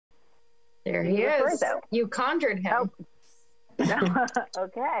There he is. You conjured him. Oh.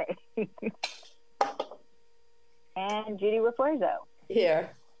 Okay. And Judy Raforzo. Here.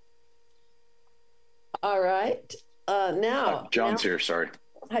 All right. Now. John's here, sorry.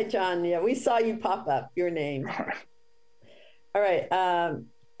 Hi, John. Yeah, we saw you pop up, your name. All right.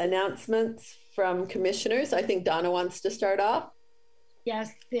 Announcements from commissioners. I think Donna wants to start off.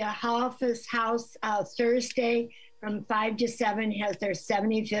 Yes, the Office House Thursday from 5 to 7 has their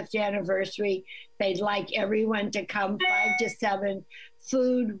 75th anniversary. They'd like everyone to come 5 to 7,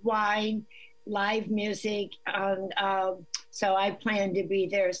 food, wine, live music. And so I plan to be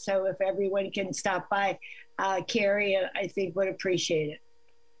there. So if everyone can stop by, Carrie, I think would appreciate it.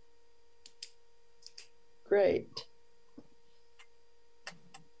 Great.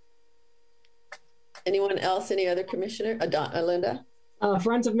 Anyone else? Any other commissioner? Linda?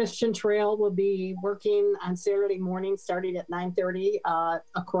 Friends of Mission Trail will be working on Saturday morning starting at 9:30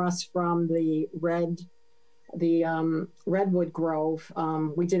 across from the Redwood Grove.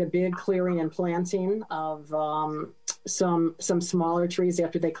 We did a big clearing and planting of some smaller trees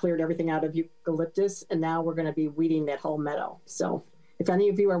after they cleared everything out of eucalyptus, and now we're going to be weeding that whole meadow. So if any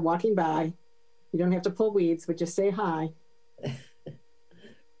of you are walking by, you don't have to pull weeds, but just say hi.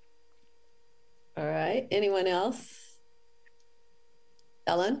 All right. Anyone else?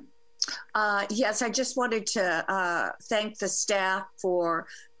 Ellen? Yes, I just wanted to thank the staff for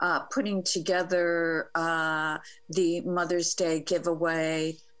putting together the Mother's Day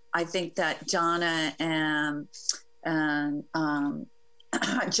giveaway. I think that Donna and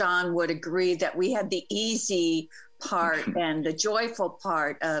John would agree that we had the easy part and the joyful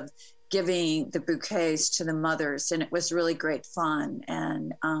part of giving the bouquets to the mothers, and it was really great fun.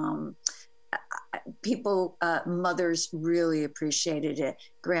 And people, mothers really appreciated it.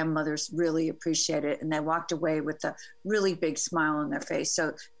 Grandmothers really appreciated it. And they walked away with a really big smile on their face.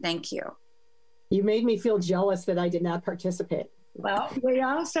 So thank you. You made me feel jealous that I did not participate. Well, we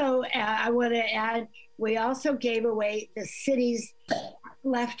also, I want to add, we also gave away the city's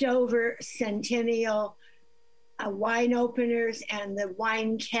leftover centennial wine openers and the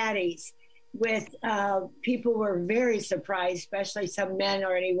wine caddies. With people were very surprised, especially some men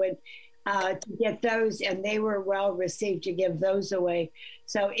already would, to get those, and they were well received to give those away.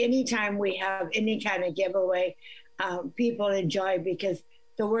 So anytime we have any kind of giveaway, people enjoy, because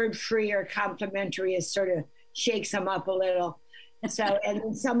the word free or complimentary is sort of shakes them up a little. So, and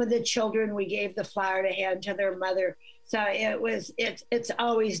then some of the children, we gave the flower to hand to their mother. So it's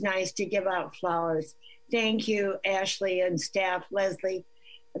always nice to give out flowers. Thank you, Ashley and staff, Leslie.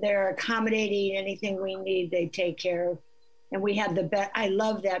 They're accommodating anything we need, they take care of. And we had the best. I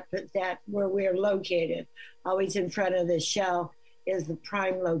love that where we're located, always in front of the Shell, is the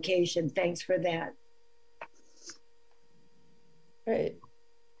prime location. Thanks for that. Great.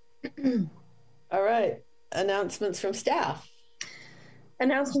 All right. Announcements from staff.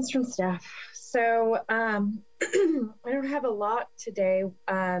 Announcements from staff. So I don't have a lot today.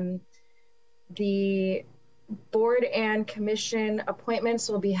 The board and commission appointments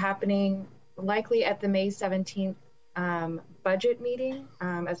will be happening likely at the May 17th budget meeting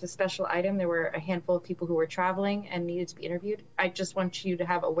as a special item. There were a handful of people who were traveling and needed to be interviewed. I just want you to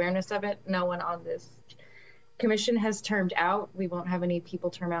have awareness of it. No one on this commission has termed out. We won't have any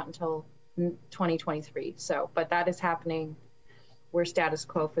people term out until 2023. So, but that is happening. We're status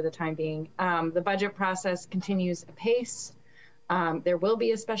quo for the time being. The budget process continues apace. There will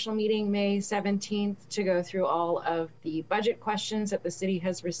be a special meeting May 17th to go through all of the budget questions that the city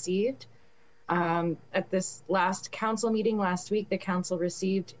has received. At this last council meeting last week, the council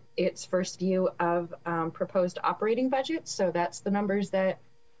received its first view of proposed operating budget. So that's the numbers that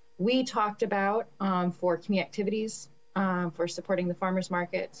we talked about for community activities, for supporting the farmers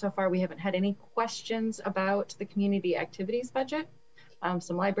market. So far, we haven't had any questions about the community activities budget.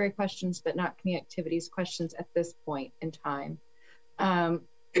 Some library questions, but not community activities questions at this point in time.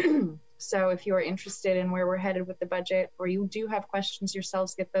 So if you are interested in where we're headed with the budget, or you do have questions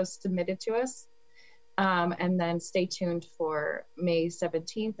yourselves, get those submitted to us. And then stay tuned for May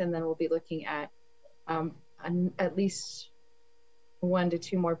 17th, and then we'll be looking at at least 1 to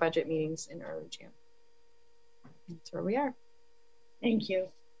 2 more budget meetings in early June. That's where we are. Thank you.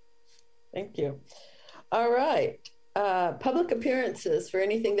 Thank you. All right. Public appearances for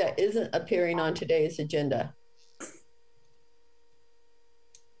anything that isn't appearing on today's agenda.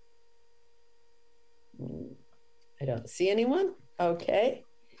 I don't see anyone. Okay.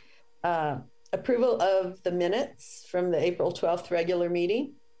 Approval of the minutes from the April 12th regular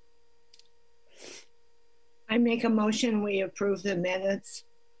meeting. I make a motion, we approve the minutes.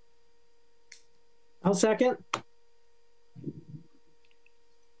 I'll second.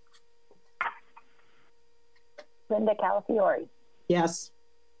 Linda Calafiore, Yes.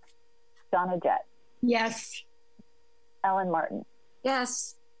 Donna Jett, Yes. Ellen Martin,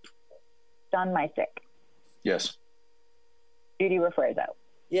 Yes. John Mysick, Yes. Judy Refuerzo.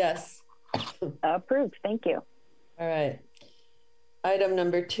 Yes. Approved. Thank you. All right. Item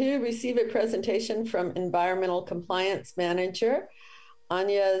number 2, receive a presentation from Environmental Compliance Manager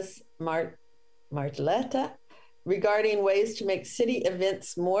Agnes Martletta regarding ways to make city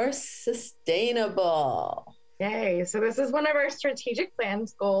events more sustainable. Yay. So this is one of our strategic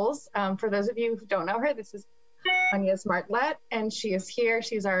plans goals. For those of you who don't know her, this is Agnes Martlett, and she is here.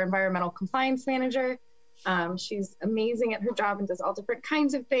 She's our environmental compliance manager. She's amazing at her job and does all different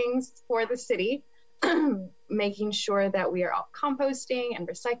kinds of things for the city, making sure that we are all composting and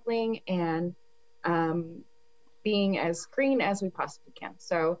recycling and being as green as we possibly can.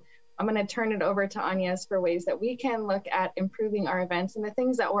 So I'm going to turn it over to Agnes for ways that we can look at improving our events and the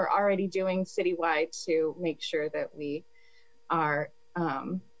things that we're already doing citywide to make sure that we are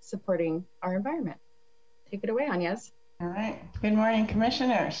supporting our environment. Take it away, Agnes. All right. Good morning,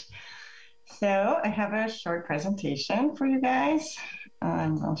 commissioners. So I have a short presentation for you guys.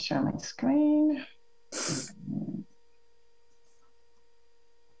 I'll share my screen.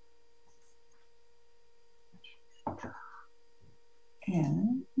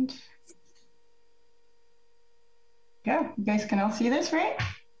 And yeah, you guys can all see this, right?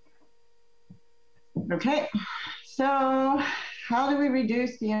 Okay. So how do we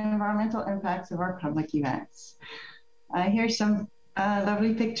reduce the environmental impacts of our public events? Here's some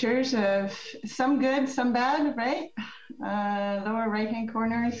lovely pictures of some good, some bad, right? Lower right-hand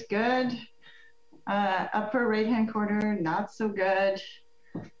corner is good. Upper right-hand corner, not so good.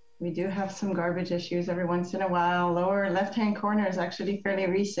 We do have some garbage issues every once in a while. Lower left-hand corner is actually fairly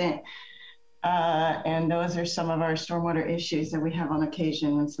recent. And those are some of our stormwater issues that we have on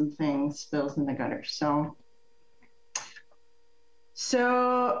occasion when some things spills in the gutter.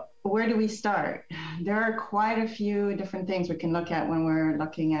 So where do we start? There are quite a few different things we can look at when we're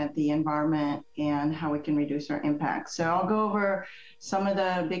looking at the environment and how we can reduce our impact. So I'll go over some of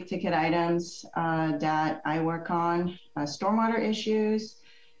the big ticket items that I work on. Stormwater issues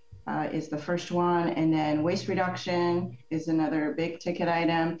is the first one, and then waste reduction is another big ticket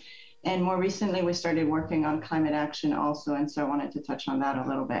item. And more recently, we started working on climate action also, and so I wanted to touch on that a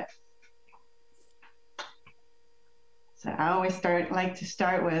little bit. So I always like to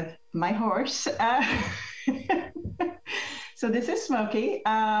start with my horse. So this is Smokey,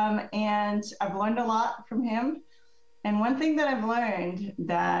 and I've learned a lot from him. And one thing that I've learned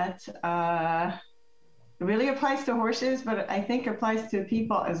that really applies to horses, but I think applies to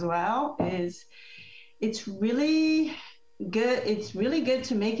people as well, is it's really good. It's really good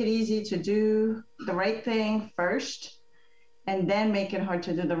to make it easy to do the right thing first, and then make it hard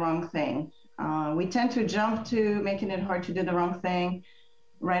to do the wrong thing. We tend to jump to making it hard to do the wrong thing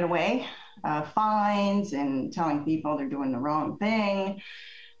right away, fines and telling people they're doing the wrong thing.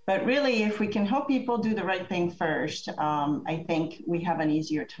 But really, if we can help people do the right thing first, I think we have an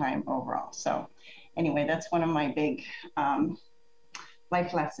easier time overall. So anyway, that's one of my big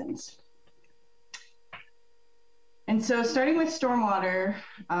life lessons. And so starting with stormwater,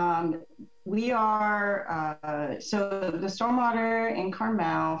 so the stormwater in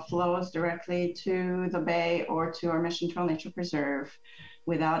Carmel flows directly to the bay or to our Mission Trail Nature Preserve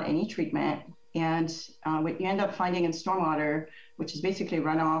without any treatment. And what you end up finding in stormwater, which is basically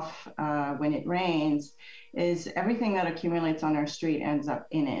runoff when it rains, is everything that accumulates on our street ends up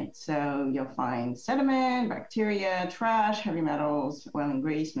in it. So you'll find sediment, bacteria, trash, heavy metals, oil and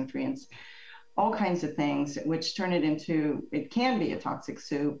grease, nutrients, all kinds of things, which turn it into, it can be a toxic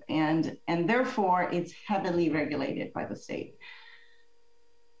soup, and therefore it's heavily regulated by the state.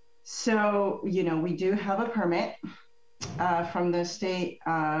 So, you know, we do have a permit from the State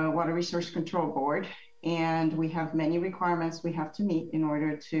Water Resource Control Board, and we have many requirements we have to meet in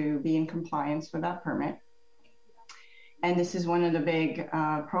order to be in compliance with that permit. And this is one of the big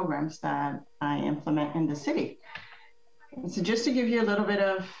programs that I implement in the city. So just to give you a little bit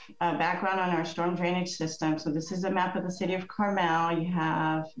of background on our storm drainage system. So this is a map of the city of Carmel. You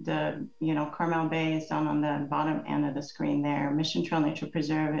have the, Carmel Bay is down on the bottom end of the screen there. Mission Trail Nature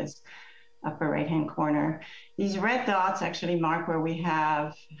Preserve is upper right-hand corner. These red dots actually mark where we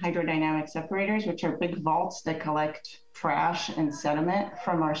have hydrodynamic separators, which are big vaults that collect trash and sediment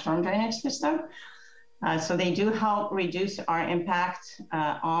from our storm drainage system. So they do help reduce our impact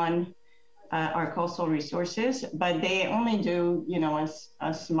on our coastal resources, but they only do,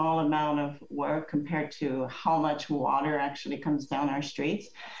 a small amount of work compared to how much water actually comes down our streets.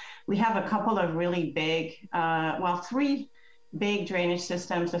 We have a couple of really big, three big drainage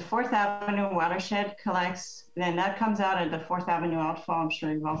systems. The 4th Avenue watershed collects, and that comes out at the 4th Avenue outfall. I'm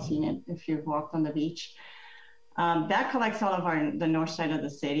sure you've all seen it if you've walked on the beach. That collects all of the north side of the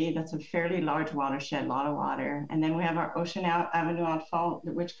city. That's a fairly large watershed, a lot of water. And then we have our Ocean Avenue outfall,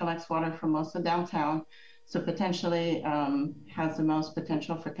 which collects water from most of downtown. So potentially has the most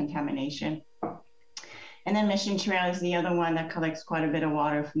potential for contamination. And then Mission Trail is the other one that collects quite a bit of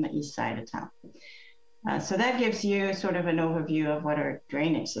water from the east side of town. So that gives you sort of an overview of what our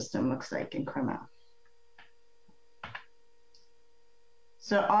drainage system looks like in Carmel.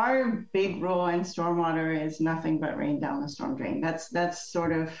 So our big rule in stormwater is nothing but rain down the storm drain. That's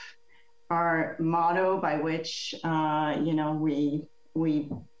sort of our motto by which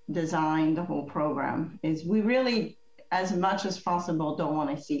we design the whole program. Is we really, as much as possible, don't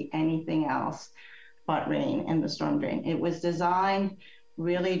want to see anything else but rain in the storm drain. It was designed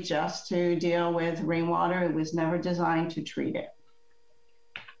really just to deal with rainwater. It was never designed to treat it.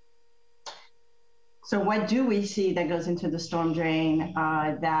 So what do we see that goes into the storm drain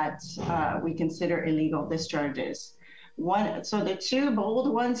that we consider illegal discharges? So the two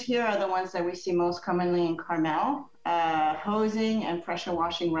bold ones here are the ones that we see most commonly in Carmel, hosing and pressure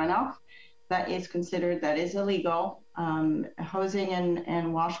washing runoff. That is illegal. Hosing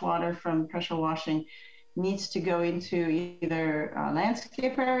and wash water from pressure washing needs to go into either a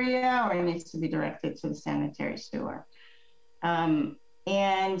landscape area or it needs to be directed to the sanitary sewer.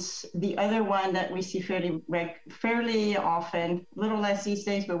 And the other one that we see fairly often, a little less these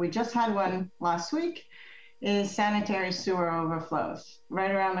days, but we just had one last week, is sanitary sewer overflows,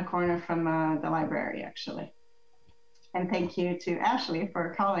 right around the corner from the library, actually. And thank you to Ashley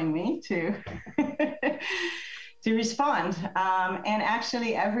for calling me to, to respond. And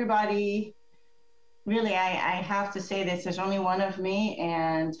actually everybody, really, I have to say this, there's only one of me,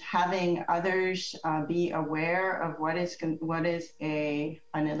 and having others be aware of what is an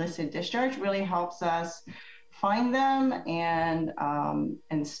illicit discharge really helps us find them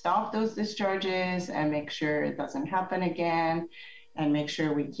and stop those discharges and make sure it doesn't happen again and make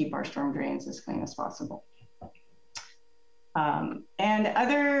sure we keep our storm drains as clean as possible. And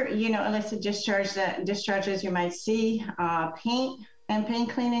other, illicit discharges you might see, paint and paint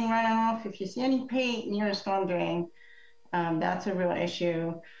cleaning runoff. If you see any paint near a storm drain, that's a real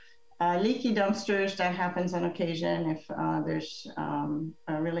issue. Leaky dumpsters, that happens on occasion if there's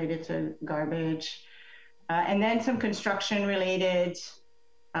related to garbage. And then some construction related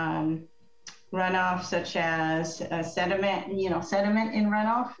runoff, such as sediment in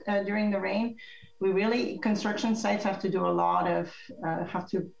runoff during the rain. Construction sites have to do a lot of,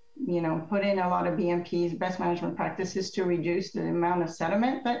 put in a lot of BMPs, best management practices, to reduce the amount of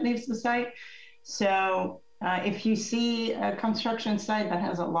sediment that leaves the site. So if you see a construction site that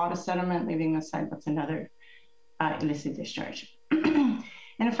has a lot of sediment leaving the site, that's another illicit discharge.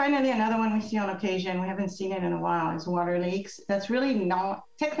 And finally, another one we see on occasion, we haven't seen it in a while, is water leaks. That's really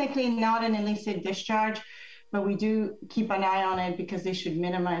technically not an illicit discharge, but we do keep an eye on it because they should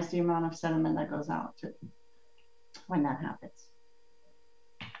minimize the amount of sediment that goes out when that happens.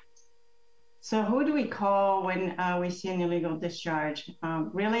 So who do we call when we see an illegal discharge?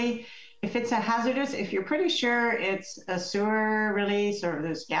 Really, if it's if you're pretty sure it's a sewer release or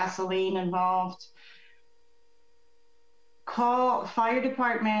there's gasoline involved, call fire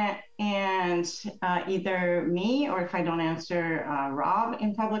department and either me, or if I don't answer, Rob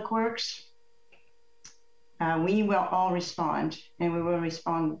in Public Works. We will all respond, and we will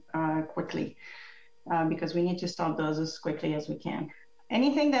respond quickly because we need to stop those as quickly as we can.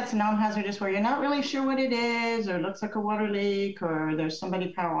 Anything that's non-hazardous where you're not really sure what it is, or looks like a water leak, or there's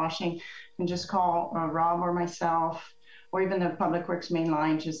somebody power washing, and just call Rob or myself, or even the Public Works main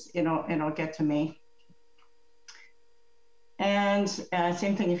line. Just it'll get to me. And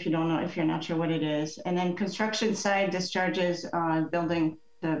same thing if you're not sure what it is. And then construction site discharges, the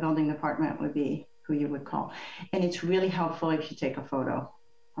building department would be who you would call. And it's really helpful if you take a photo.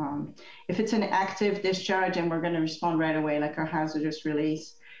 If it's an active discharge and we're going to respond right away, like our hazardous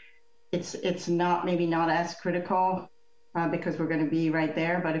release, it's maybe not as critical because we're going to be right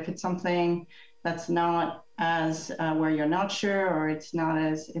there. But if it's something that's not as where you're not sure, or it's not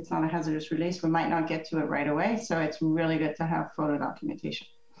a hazardous release, we might not get to it right away. So it's really good to have photo documentation.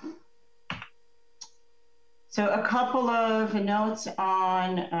 So a couple of notes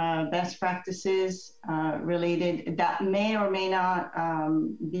on best practices related that may or may not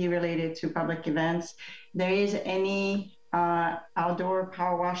be related to public events. There is any outdoor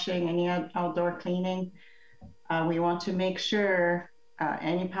power washing, any outdoor cleaning. We want to make sure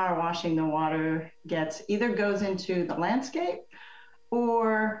any power washing, the water either goes into the landscape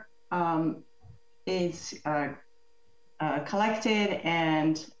or is collected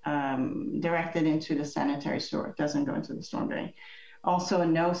and directed into the sanitary sewer. It doesn't go into the storm drain. Also,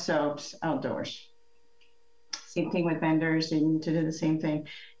 no soaps outdoors. Same thing with vendors, you need to do the same thing.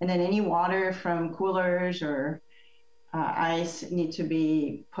 And then any water from coolers or ice need to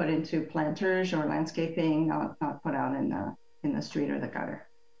be put into planters or landscaping, not put out in the street or the gutter.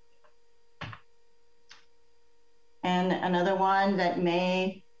 And another one that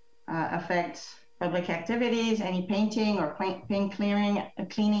may affect public activities, any painting or paint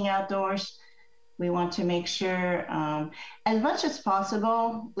cleaning outdoors. We want to make sure, as much as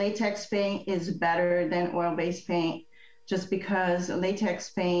possible, latex paint is better than oil-based paint, just because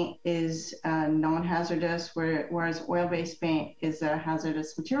latex paint is non-hazardous, whereas oil-based paint is a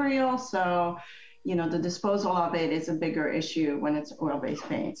hazardous material. So, you know, the disposal of it is a bigger issue when it's oil-based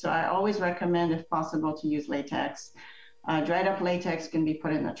paint. So I always recommend, if possible, to use latex. Dried up latex can be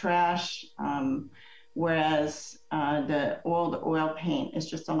put in the trash, whereas the oil paint is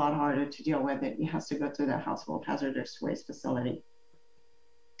just a lot harder to deal with. It has to go to the household hazardous waste facility.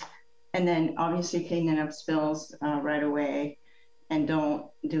 And then obviously cleaning up spills right away, and don't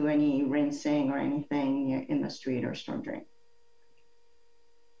do any rinsing or anything in the street or storm drain.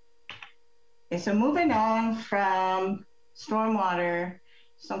 Okay, so moving on from stormwater,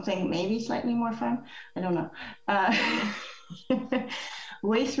 something maybe slightly more fun, I don't know.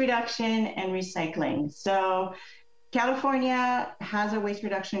 Waste reduction and recycling. So California has a waste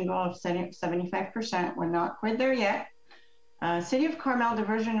reduction goal of 75%. We're not quite there yet. City of Carmel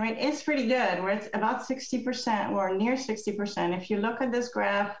diversion rate is pretty good. We're at about 60% or near 60%. If you look at this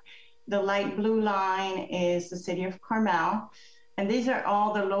graph, the light blue line is the city of Carmel. And these are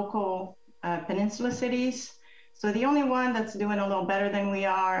all the local peninsula cities. So the only one that's doing a little better than we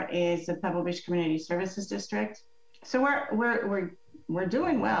are is the Pebble Beach Community Services District. So we're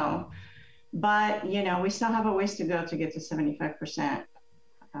doing well, but you know, we still have a ways to go to get to 75%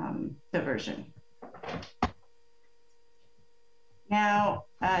 diversion. Now,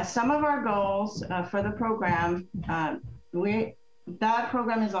 some of our goals for the program, that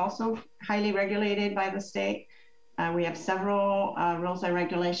program is also highly regulated by the state. We have several rules and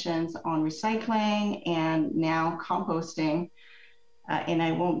regulations on recycling and now composting. And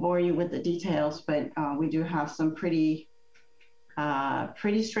I won't bore you with the details, but we do have some pretty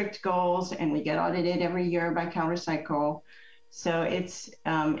strict goals, and we get audited every year by CalRecycle. So it's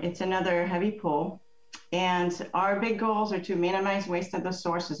another heavy pull. And our big goals are to minimize waste at the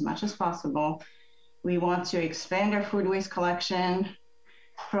source as much as possible. We want to expand our food waste collection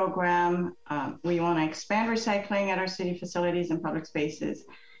program. We want to expand recycling at our city facilities and public spaces.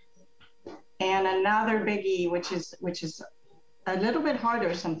 And another biggie, which is a little bit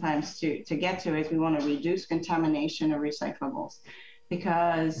harder sometimes to get to, is we want to reduce contamination of recyclables,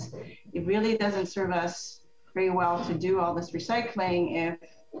 because it really doesn't serve us very well to do all this recycling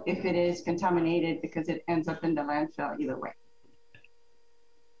if it is contaminated, because it ends up in the landfill either way.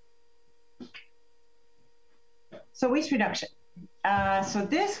 So waste reduction. So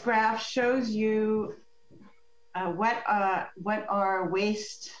this graph shows you what our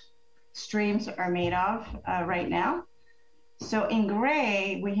waste streams are made of right now. So in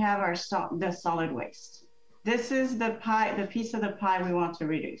gray, we have the solid waste. This is the piece of the pie we want to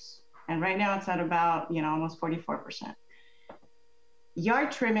reduce. And right now it's at about, almost 44%.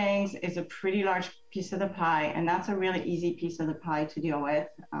 Yard trimmings is a pretty large piece of the pie, and that's a really easy piece of the pie to deal with.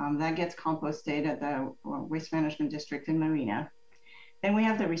 That gets composted at the Waste Management District in Marina. Then we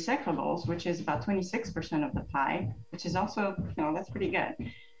have the recyclables, which is about 26% of the pie, which is also, that's pretty good.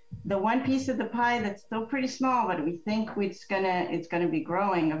 The one piece of the pie that's still pretty small, but we think it's gonna be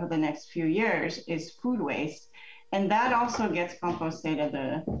growing over the next few years, is food waste, and that also gets composted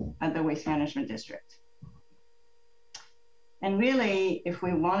at the Waste Management District. And really, if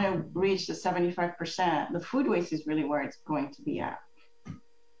we want to reach the 75%, the food waste is really where it's going to be at.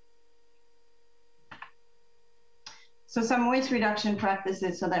 So some waste reduction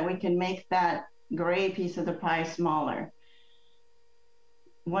practices so that we can make that gray piece of the pie smaller.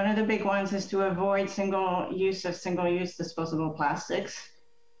 One of the big ones is to avoid single-use disposable plastics.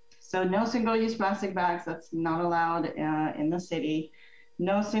 So no single-use plastic bags, that's not allowed in the city.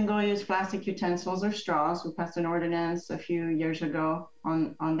 No single-use plastic utensils or straws. We passed an ordinance a few years ago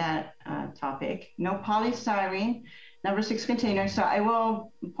on that topic. No polystyrene, number 6 containers. So I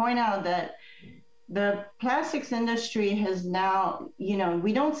will point out that the plastics industry has now,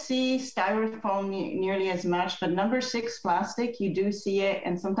 we don't see styrofoam nearly as much, but number 6 plastic, you do see it.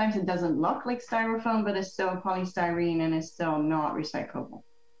 And sometimes it doesn't look like styrofoam, but it's still polystyrene and it's still not recyclable.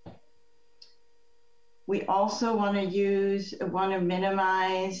 We also want to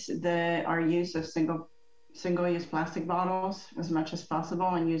minimize our use of single-use plastic bottles as much as possible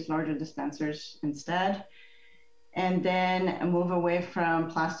and use larger dispensers instead. And then move away from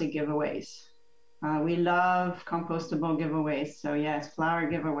plastic giveaways. We love compostable giveaways. So yes, flower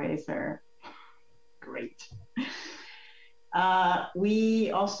giveaways are great.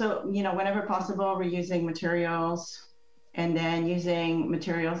 We also, whenever possible, we're using materials and then using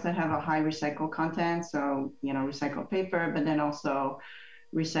materials that have a high recycled content. So, recycled paper, but then also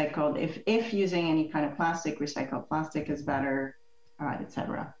recycled, if using any kind of plastic, recycled plastic is better,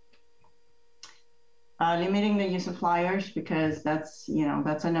 etc. Limiting the use of flyers, because that's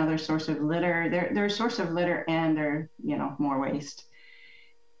another source of litter. They're a source of litter and they're, more waste.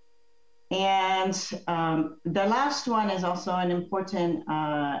 And the last one is also an important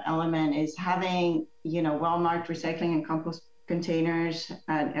element, is having, well-marked recycling and compost containers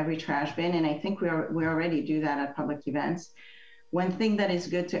at every trash bin. And I think we already do that at public events. One thing that is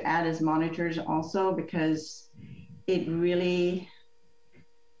good to add is monitors also, because it really,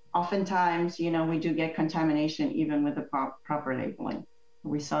 oftentimes, we do get contamination even with the proper labeling.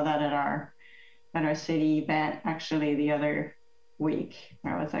 We saw that at our city event actually the other week.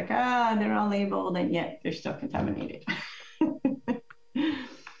 I was like, they're all labeled and yet they're still contaminated.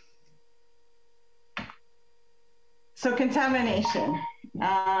 So contamination,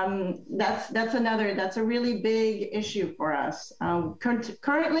 that's a really big issue for us.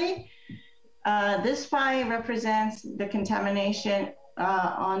 Currently, this pie represents the contamination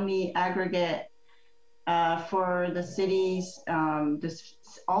on the aggregate for the cities,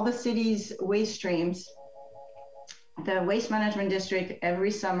 all the cities' waste streams. The Waste Management District every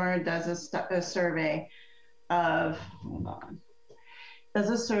summer does a survey of,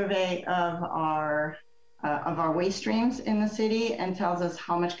 our waste streams in the city and tells us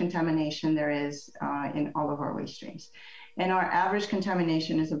how much contamination there is in all of our waste streams. And our average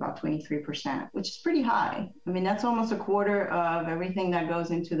contamination is about 23%, which is pretty high. I mean, that's almost a quarter of everything that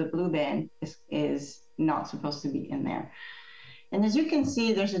goes into the blue bin is not supposed to be in there. And as you can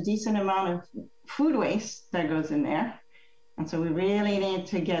see, there's a decent amount of food waste that goes in there. And so we really need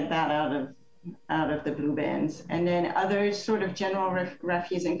to get that out of the blue bins. And then other sort of general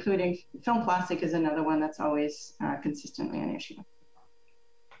refuse, including film plastic, is another one that's always consistently an issue.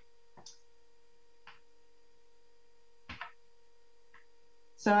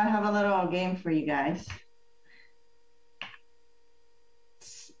 So I have a little game for you guys.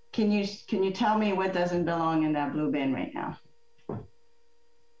 Can you tell me what doesn't belong in that blue bin right now?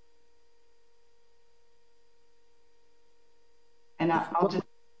 And I'll just,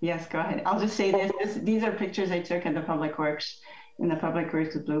 yes, go ahead. I'll just say this. These are pictures I took at the Public Works, in the Public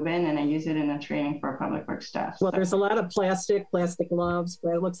Works blue bin, and I use it in a training for Public Works staff. Well, there's a lot of plastic gloves,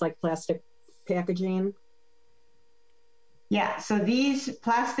 but it looks like plastic packaging. Yeah, so these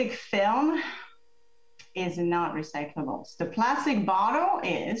plastic film is not recyclable. The plastic bottle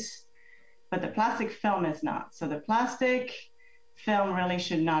is, but the plastic film is not. So the plastic film really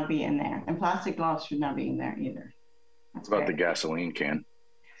should not be in there, and plastic gloves should not be in there either. That's about the gasoline can.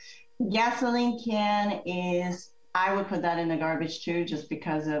 Gasoline can is, I would put that in the garbage too, just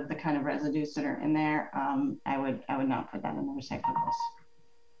because of the kind of residues that are in there. I would not put that in the recyclables.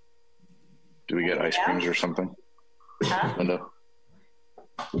 Do we get ice creams or something? Huh? Linda?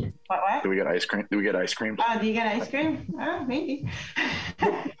 What? Do we get ice cream? Do we get ice cream? Do you get ice cream? Maybe.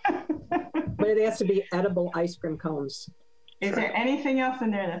 But it has to be edible ice cream cones. Is there anything else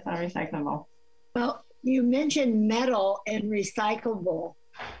in there that's not recyclable? Well, you mentioned metal and recyclable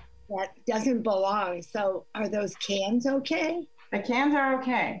that doesn't belong. So are those cans okay? The cans are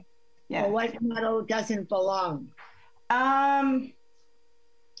okay. Yeah. Well, what metal doesn't belong?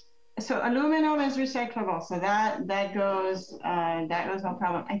 So aluminum is recyclable. So that goes no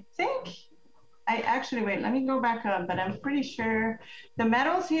problem. I think wait, let me go back up, but I'm pretty sure the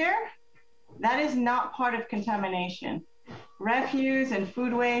metals here, that is not part of contamination. Refuse and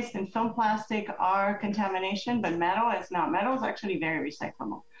food waste and film plastic are contamination, but metal is not. Metal is actually very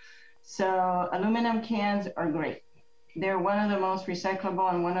recyclable. So aluminum cans are great. They're one of the most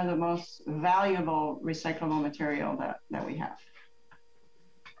recyclable and one of the most valuable recyclable material that we have.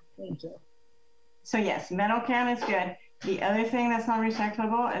 Thank you. So yes, metal can is good. The other thing that's not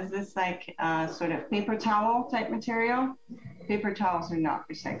recyclable is this like sort of paper towel type material. Paper towels are not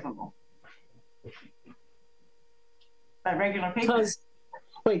recyclable. But regular paper.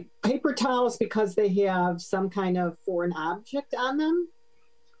 Wait, paper towels because they have some kind of foreign object on them?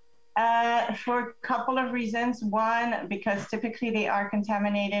 For a couple of reasons. One, because typically they are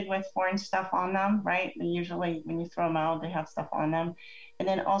contaminated with foreign stuff on them, right? And usually when you throw them out, they have stuff on them. And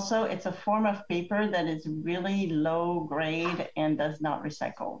then also it's a form of paper that is really low grade and does not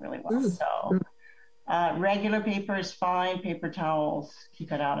recycle really well. So Regular paper is fine. Paper towels,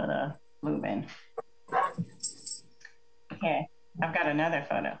 keep it out of the blue bin. Okay, I've got another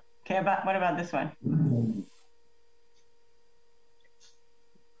photo. Okay, what about this one?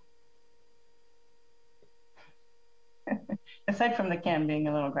 Aside from the can being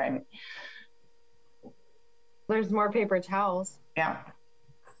a little grimy. There's more paper towels. Yeah.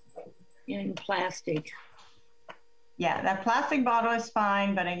 In plastic. Yeah, that plastic bottle is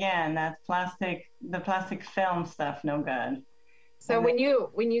fine, but again, that's plastic, the plastic film stuff, no good. So when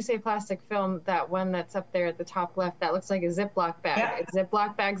you say plastic film, that one that's up there at the top left, that looks like a Ziploc bag. Yeah.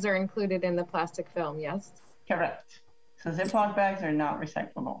 Ziploc bags are included in the plastic film, yes? Correct. So Ziploc bags are not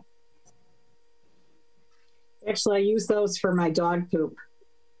recyclable. Actually, I use those for my dog poop.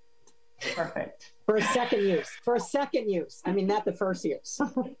 Perfect. For a second use. For a second use. I mean, not the first use.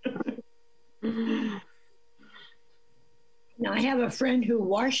 Now, I have a friend who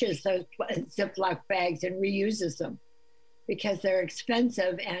washes those Ziploc bags and reuses them because they're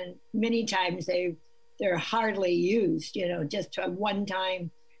expensive, and many times they're hardly used, you know, just a one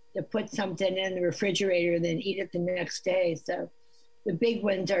time to put something in the refrigerator and then eat it the next day. So the big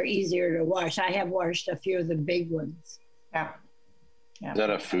ones are easier to wash. I have washed a few of the big ones. Yeah. Yeah. Is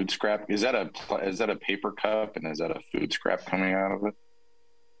that a food scrap? Is that a paper cup, and is that a food scrap coming out of it?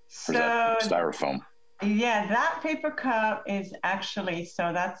 Or is that styrofoam? Yeah, that paper cup is actually,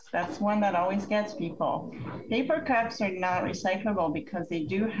 so that's one that always gets people. Paper cups are not recyclable because they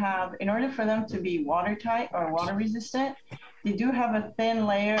do have, in order for them to be watertight or water resistant, they do have a thin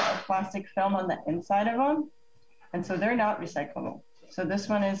layer of plastic film on the inside of them. And so they're not recyclable. So this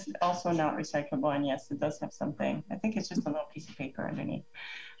one is also not recyclable. And yes, it does have something. I think it's just a little piece of paper underneath.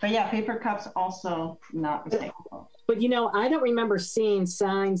 But yeah, paper cups also not recyclable. But, you know, I don't remember seeing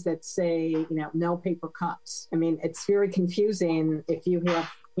signs that say, you know, no paper cups. I mean, it's very confusing. If you have,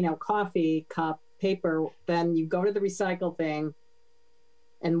 you know, coffee cup, paper, then you go to the recycle thing.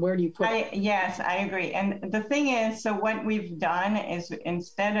 And where do you put it? Yes, I agree. And the thing is, so what we've done is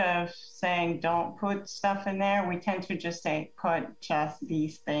instead of saying don't put stuff in there, we tend to just say put just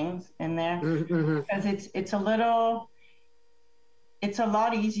these things in there. Mm-hmm. Because it's a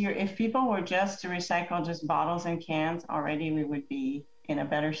lot easier. If people were just to recycle just bottles and cans already, we would be in a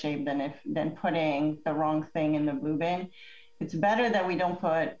better shape than putting the wrong thing in the blue bin. It's better that we don't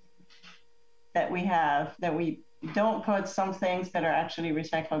put some things that are actually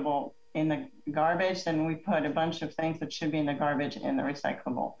recyclable in the garbage than we put a bunch of things that should be in the garbage in the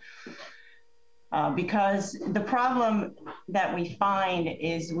recyclable. Because the problem that we find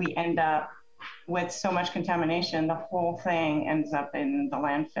is we end up with so much contamination, the whole thing ends up in the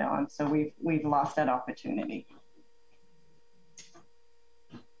landfill. And so we've lost that opportunity.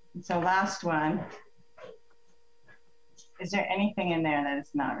 So last one, is there anything in there that is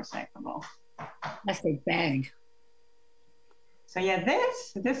not recyclable? Plastic bag. So yeah,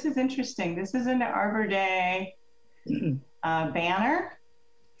 this is interesting. This is an Arbor Day banner.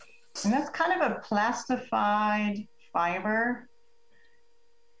 And that's kind of a plastified fiber.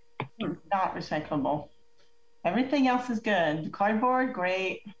 Not recyclable. Everything else is good. The cardboard,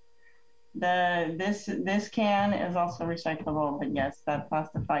 great. This can is also recyclable, but yes, that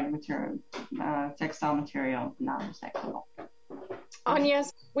plastified material, textile material, not recyclable.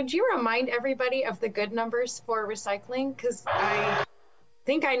 Agnes, would you remind everybody of the good numbers for recycling? Because I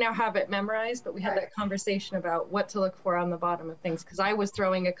think I now have it memorized, but we had that conversation about what to look for on the bottom of things, because I was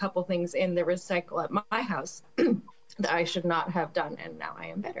throwing a couple things in the recycle at my house that I should not have done, and now I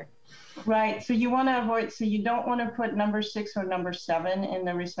am better. Right, so you want to avoid, so you don't want to put number 6 or number 7 in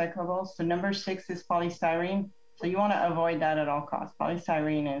the recyclables. So number 6 is polystyrene. So you want to avoid that at all costs.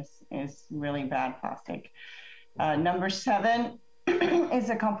 Polystyrene is really bad plastic. Number 7 is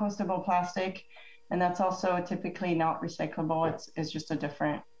a compostable plastic, and that's also typically not recyclable. It's just a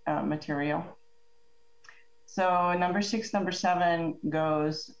different material. So number 6, number 7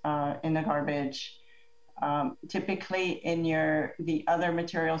 goes in the garbage. Typically in the other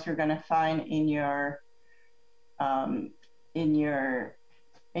materials you're going to find in your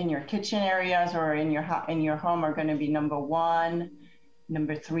kitchen areas or in your home are going to be number 1,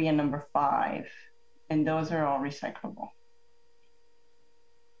 number 3, and number 5, and those are all recyclable.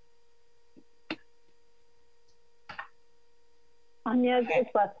 Anya,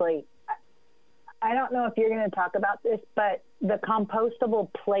 it's Leslie. I don't know if you're going to talk about this, but the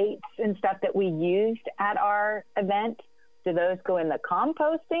compostable plates and stuff that we used at our event, do those go in the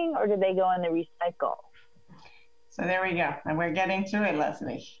composting or do they go in the recycle? So there we go. And we're getting to it,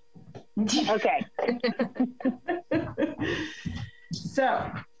 Leslie. Okay.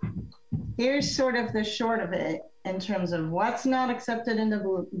 So here's sort of the short of it in terms of what's not accepted in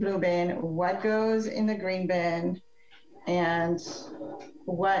the blue bin, what goes in the green bin, and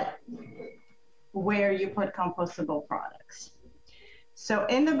where you put compostable products. So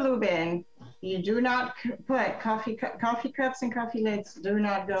in the blue bin, you do not put coffee cups and coffee lids do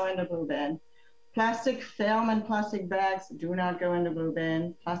not go in the blue bin. Plastic film and plastic bags do not go in the blue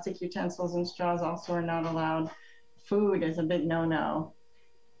bin. Plastic utensils and straws also are not allowed. Food is a big no-no.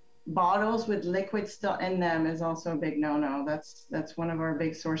 Bottles with liquid still in them is also a big no-no. That's one of our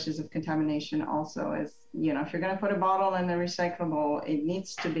big sources of contamination also is, you know, if you're gonna put a bottle in the recyclable, it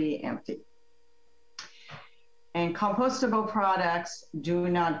needs to be empty. And compostable products do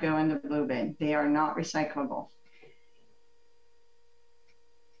not go in the blue bin. They are not recyclable.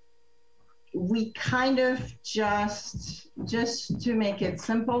 We kind of just to make it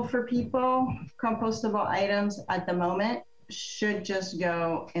simple for people, compostable items at the moment should just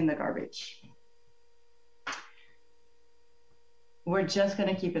go in the garbage. We're just going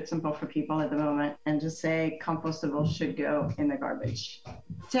to keep it simple for people at the moment and just say compostable should go in the garbage.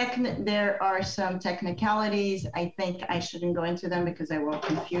 There are some technicalities. I think I shouldn't go into them because I will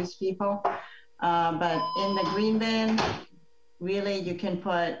confuse people. But in the green bin, really you can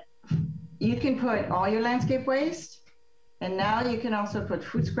put all your landscape waste, and now you can also put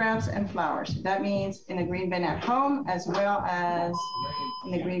food scraps and flowers. That means in the green bin at home, as well as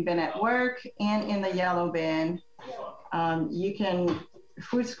in the green bin at work and in the yellow bin.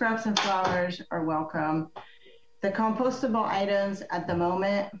 Food scraps and flowers are welcome. The compostable items at the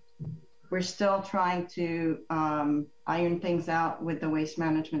moment, we're still trying to iron things out with the Waste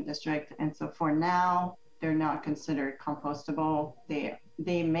Management District. And so for now, they're not considered compostable.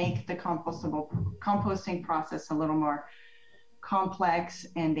 They make the composting process a little more complex,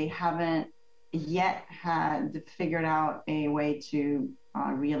 and they haven't yet had figured out a way to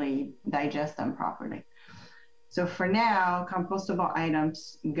really digest them properly. So for now, compostable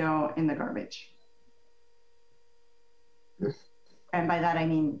items go in the garbage. And by that, I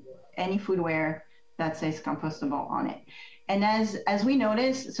mean any foodware that says compostable on it. And as we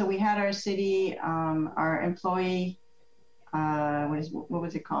noticed, so we had our city, our employee, what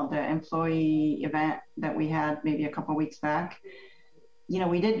was it called? The employee event that we had maybe a couple of weeks back. You know,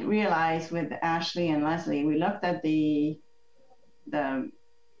 we did realize with Ashley and Leslie, we looked at the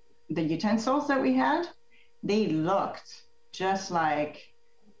utensils that we had. They looked just like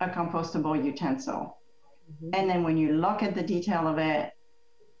a compostable utensil. Mm-hmm. And then when you look at the detail of it,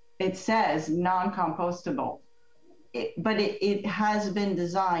 it says non-compostable. But it has been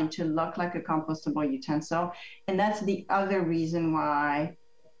designed to look like a compostable utensil. And that's the other reason why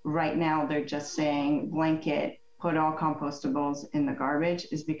right now they're just saying blanket, put all compostables in the garbage,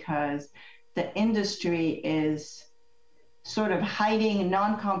 is because the industry is sort of hiding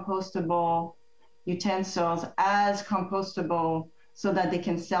non-compostable utensils as compostable so that they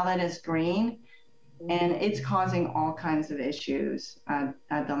can sell it as green. And it's causing all kinds of issues at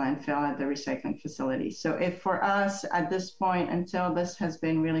the landfill, at the recycling facility. So if for us at this point, until this has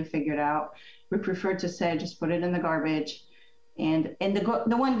been really figured out, we prefer to say, just put it in the garbage. And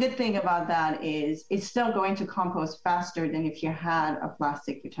the one good thing about that is it's still going to compost faster than if you had a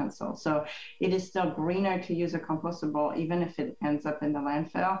plastic utensil. So it is still greener to use a compostable, even if it ends up in the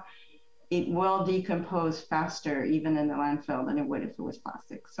landfill. It will decompose faster even in the landfill than it would if it was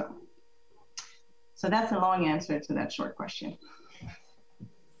plastic. So that's a long answer to that short question.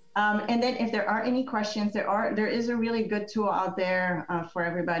 And then if there are any questions, there is a really good tool out there for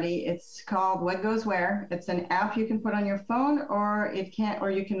everybody. It's called What Goes Where. It's an app you can put on your phone, or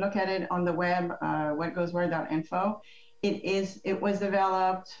you can look at it on the web, whatgoeswhere.info. It was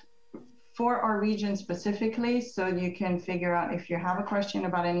developed for our region specifically, so you can figure out if you have a question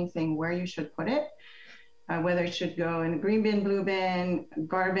about anything, where you should put it. Whether it should go in the green bin, blue bin,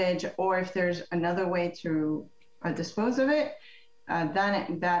 garbage, or if there's another way to dispose of it,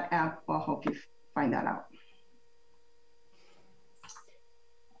 that app will help you find that out.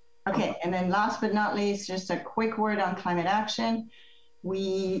 Okay, and then last but not least, just a quick word on climate action.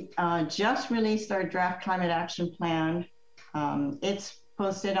 We just released our draft climate action plan. It's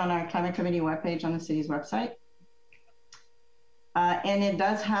posted on our climate committee webpage on the city's website. And it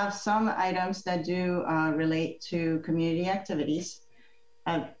does have some items that do relate to community activities.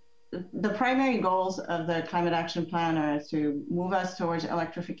 The primary goals of the climate action plan are to move us towards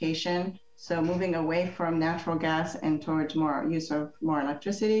electrification. So moving away from natural gas and towards more use of more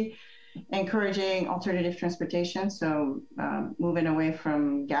electricity, encouraging alternative transportation. So moving away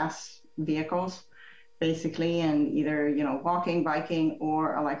from gas vehicles, basically, and either, walking, biking,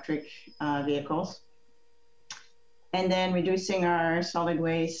 or electric vehicles. and then reducing our solid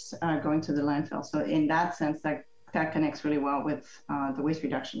waste going to the landfill. So in that sense, that connects really well with the waste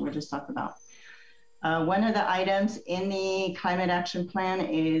reduction we just talked about. One of the items in the climate action plan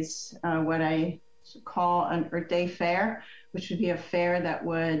is what I call an Earth Day fair, which would be a fair that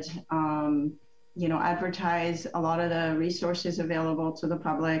would advertise a lot of the resources available to the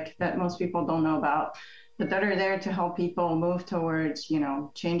public that most people don't know about, but that are there to help people move towards,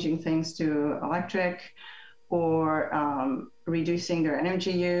 changing things to electric, or reducing their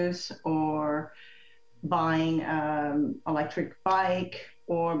energy use, or buying electric bike,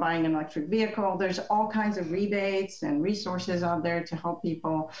 or buying an electric vehicle. There's all kinds of rebates and resources out there to help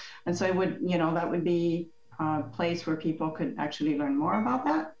people. And so it would, that would be a place where people could actually learn more about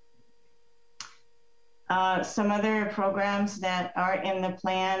that. Some other programs that are in the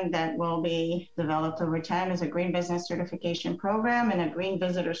plan that will be developed over time is a Green Business Certification Program and a Green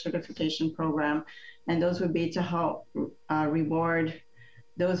Visitor Certification Program. And those would be to help reward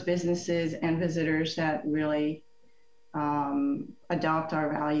those businesses and visitors that really adopt our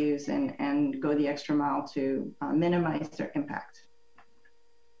values and go the extra mile to minimize their impact.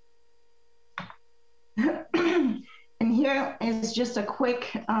 And here is just a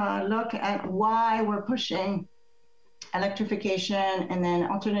quick look at why we're pushing electrification and then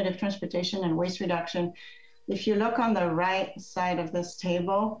alternative transportation and waste reduction. If you look on the right side of this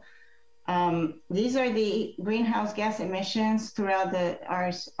table, these are the greenhouse gas emissions throughout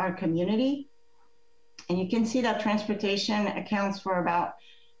our community. And you can see that transportation accounts for about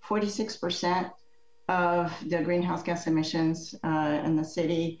 46% of the greenhouse gas emissions in the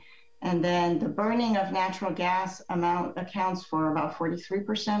city. And then the burning of natural gas accounts for about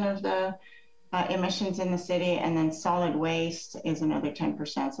 43% of the emissions in the city. And then solid waste is another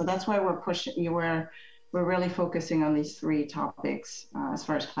 10%. So that's why we're really focusing on these three topics as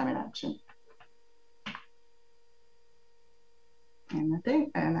far as climate action. And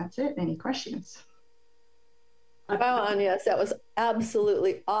that's it. Any questions? Wow, Agnes, that was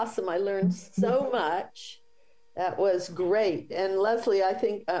absolutely awesome. I learned so much. That was great. And Ashley, I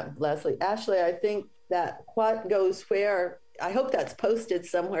think that what goes where, I hope that's posted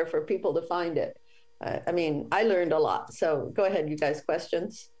somewhere for people to find it. I mean, I learned a lot. So go ahead, you guys,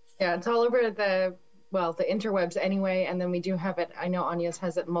 questions? Yeah, it's all over the interwebs anyway. And then we do have it, I know Agnes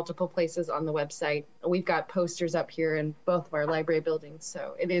has it multiple places on the website. We've got posters up here in both of our library buildings.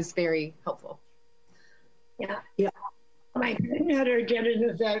 So it is very helpful. Yeah. My granddaughter did an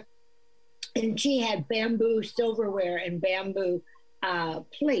event, and she had bamboo silverware and bamboo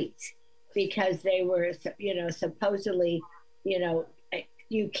plates because they were, supposedly,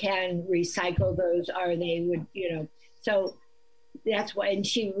 you can recycle those, or they would, so that's why. And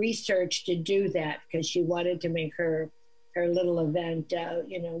she researched to do that because she wanted to make her little event,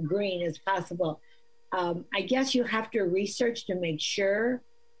 green as possible. I guess you have to research to make sure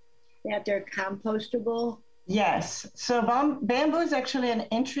that they're compostable. Yes. So bamboo is actually an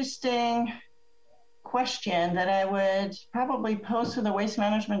interesting question that I would probably pose to the Waste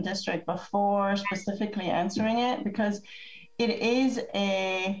Management District before specifically answering it, because it is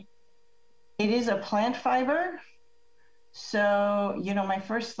a plant fiber. So, my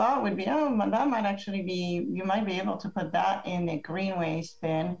first thought would be, that might actually be, you might be able to put that in a green waste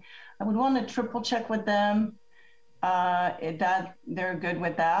bin. I would want to triple check with them that they're good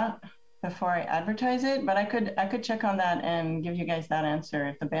with that before I advertise it, but I could check on that and give you guys that answer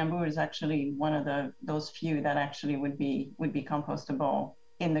if the bamboo is actually one of those few that actually would be compostable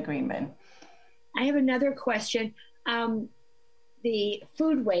in the green bin. I have another question. The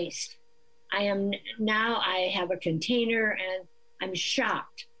food waste. I have a container, and I'm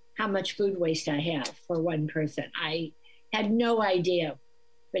shocked how much food waste I have for one person. I had no idea.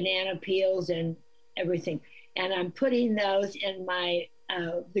 Banana peels and everything. And I'm putting those in my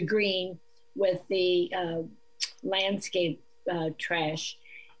the green with the landscape trash.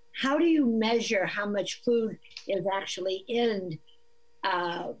 How do you measure how much food is actually in,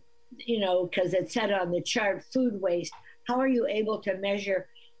 because it said on the chart, food waste. How are you able to measure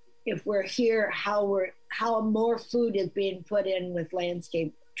if we're here, how more food is being put in with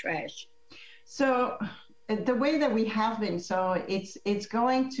landscape trash? So the way that we have been, so it's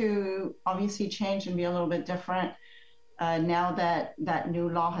going to obviously change and be a little bit different now that that new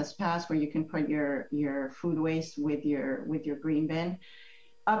law has passed, where you can put your food waste with your green bin.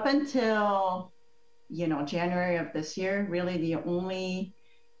 Up until January of this year, really the only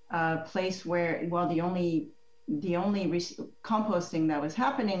place where, the only composting that was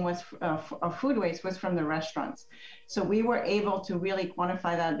happening was of food waste was from the restaurants. So we were able to really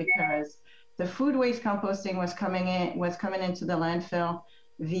quantify that because the food waste composting was coming into the landfill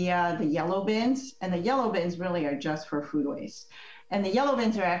via the yellow bins, and the yellow bins really are just for food waste. And the yellow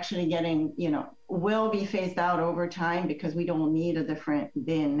bins are actually getting, will be phased out over time because we don't need a different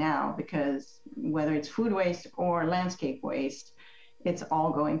bin now, because whether it's food waste or landscape waste, it's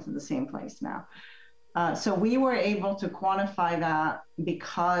all going to the same place now. So we were able to quantify that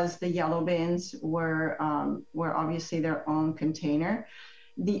because the yellow bins were obviously their own container.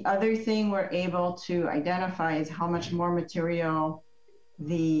 The other thing we're able to identify is how much more material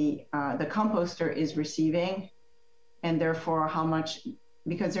the composter is receiving, and therefore how much,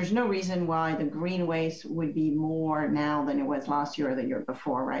 because there's no reason why the green waste would be more now than it was last year or the year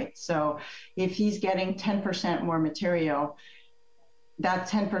before, right? So if he's getting 10% more material, that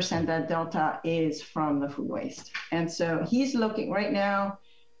 10%, that delta is from the food waste. And so he's looking right now,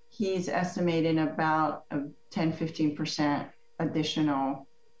 he's estimating about a 10-15% additional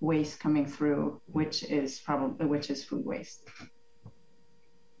waste coming through, which is food waste.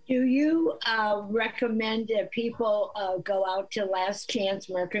 Do you recommend that people go out to Last Chance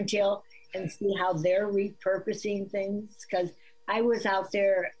Mercantile and see how they're repurposing things? Because I was out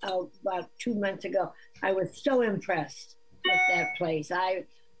there about 2 months ago. I was so impressed with that place.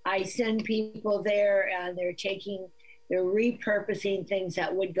 I send people there, and they're repurposing things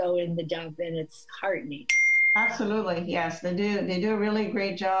that would go in the dump, and it's heartening. Absolutely, yes, they do. They do a really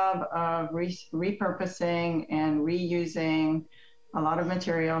great job of repurposing and reusing a lot of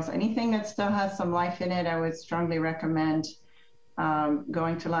materials. Anything that still has some life in it, I would strongly recommend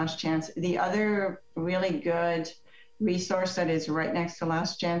going to Last Chance. The other really good resource that is right next to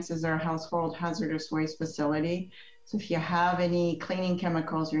Last Chance is our household hazardous waste facility. So if you have any cleaning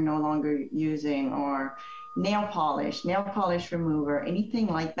chemicals you're no longer using, or nail polish remover, anything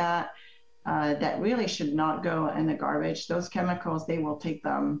like that, that really should not go in the garbage. Those chemicals, they will take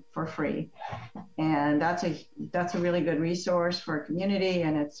them for free. And that's a really good resource for a community.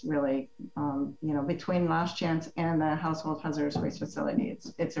 And it's really, between Last Chance and the household hazardous waste facility,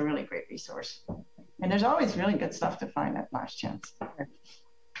 it's a really great resource. And there's always really good stuff to find at Last Chance.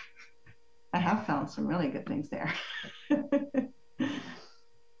 I have found some really good things there.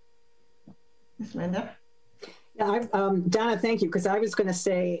 Miss Linda? Yeah, Donna, thank you. Because I was going to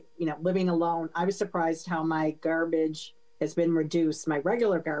say, living alone, I was surprised how my garbage has been reduced. My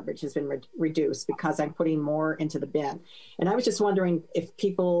regular garbage has been reduced because I'm putting more into the bin. And I was just wondering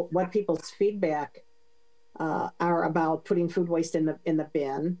what people's feedback are about putting food waste in the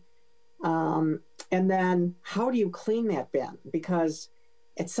bin. And then how do you clean that bin? Because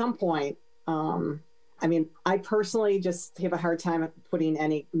at some point, I personally just have a hard time putting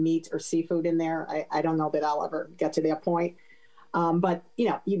any meat or seafood in there. I don't know that I'll ever get to that point. But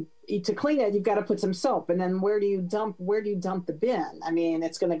to clean it, you've got to put some soap, and then where do you dump the bin?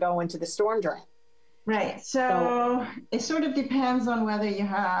 It's going to go into the storm drain. Right. So it sort of depends on whether you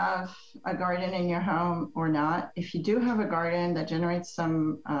have a garden in your home or not. If you do have a garden that generates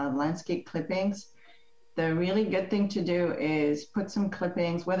some landscape clippings, the really good thing to do is put some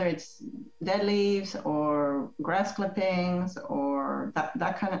clippings, whether it's dead leaves or grass clippings or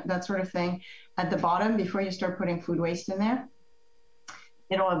that sort of thing, at the bottom before you start putting food waste in there.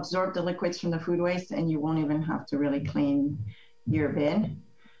 It'll absorb the liquids from the food waste, and you won't even have to really clean your bin.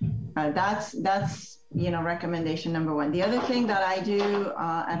 That's recommendation number one. The other thing that I do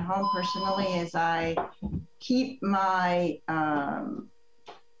at home personally is I keep my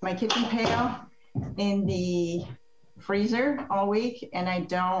my kitchen pail in the freezer all week, and I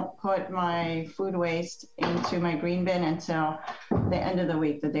don't put my food waste into my green bin until the end of the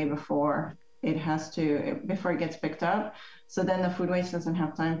week, the day before before it gets picked up. So then the food waste doesn't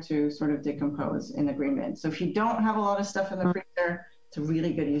have time to sort of decompose in the green bin. So if you don't have a lot of stuff in the freezer, it's a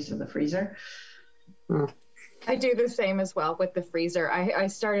really good use of the freezer. I do the same as well with the freezer. I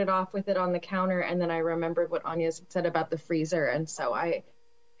started off with it on the counter, and then I remembered what Anya said about the freezer, and so I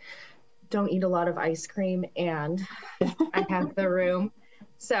don't eat a lot of ice cream, and I have the room.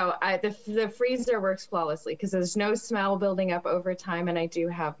 So the freezer works flawlessly because there's no smell building up over time, and I do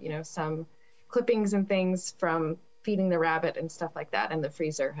have some clippings and things from feeding the rabbit and stuff like that, and the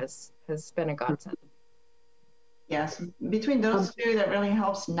freezer has been a godsend. Yes, between those two, that really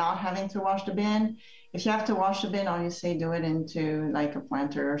helps not having to wash the bin. If you have to wash the bin, obviously do it into like a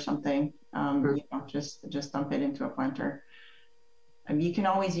planter or something. Just dump it into a planter. You can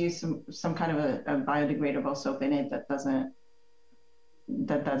always use some kind of a biodegradable soap in it that's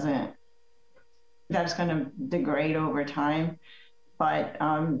going to degrade over time. But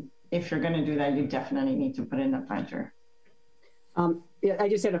if you're going to do that, you definitely need to put it in a planter. I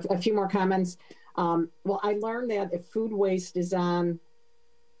just had a few more comments. Well, I learned that if food waste is on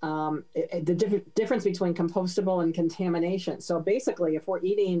the difference between compostable and contamination. So basically, if we're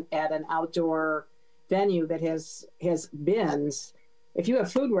eating at an outdoor venue that has bins, if you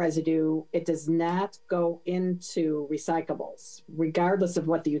have food residue, it does not go into recyclables, regardless of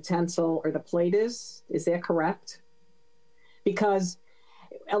what the utensil or the plate is. Is that correct? Because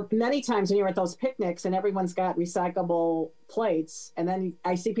many times when you're at those picnics and everyone's got recyclable plates, and then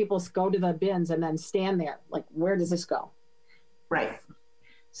I see people go to the bins and then stand there, like, where does this go? Right.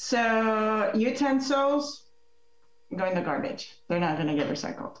 So utensils go in the garbage. They're not going to get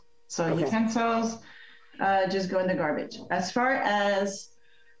recycled. So okay. Utensils just go in the garbage. As far as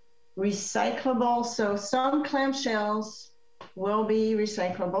recyclable, so some clamshells will be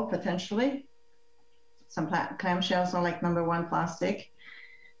recyclable potentially. Some clamshells are like number 1 plastic.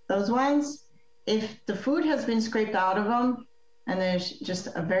 Those ones, if the food has been scraped out of them and there's just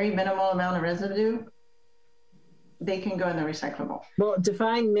a very minimal amount of residue, they can go in the recyclable. Well,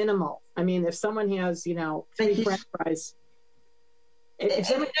 define minimal. I mean, if someone has, 3 French fries. If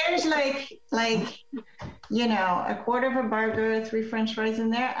there's like, a quarter of a burger, 3 French fries in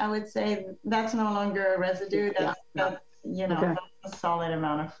there, I would say that's no longer a residue. That's okay. That's a solid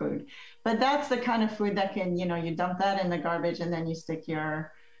amount of food. But that's the kind of food that can, you dump that in the garbage and then you stick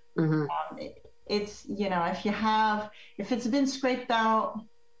your, it's, if it's been scraped out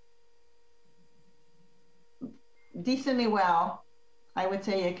decently well, I would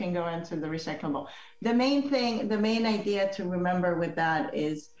say it can go into the recyclable. The main idea to remember with that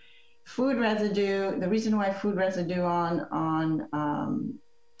is food residue. The reason why food residue on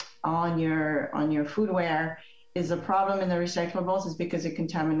your foodware is a problem in the recyclables is because it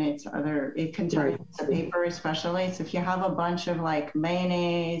contaminates the paper especially. So if you have a bunch of like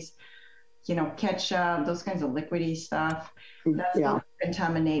mayonnaise, ketchup, those kinds of liquidy stuff, that's going to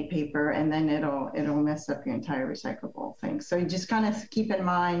contaminate paper, and then it'll mess up your entire recyclable thing. So you just kind of keep in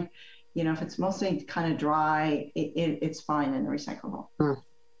mind, if it's mostly kind of dry, it's fine in the recyclable.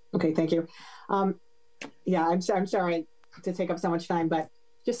 Okay, thank you. I'm sorry to take up so much time, but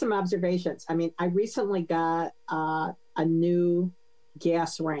just some observations. I mean, I recently got a new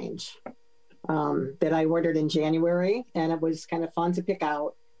gas range that I ordered in January, and it was kind of fun to pick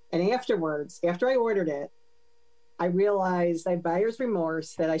out. And afterwards, after I ordered it, I realized I had buyer's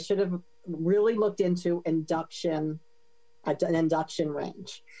remorse that I should have really looked into an induction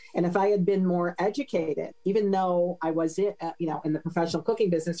range. And if I had been more educated, even though I was in the professional cooking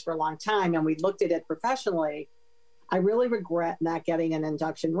business for a long time and we looked at it professionally, I really regret not getting an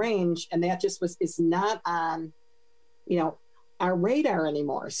induction range. And that just is not on, our radar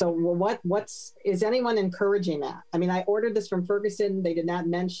anymore. So is anyone encouraging that? I mean, I ordered this from Ferguson. They did not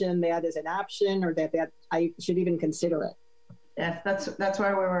mention that as an option or that I should even consider it. Yes, that's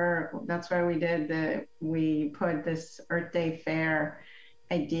why we put this Earth Day Fair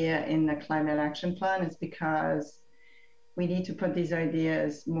idea in the climate action plan, is because we need to put these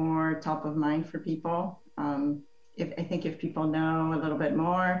ideas more top of mind for people. I think if people know a little bit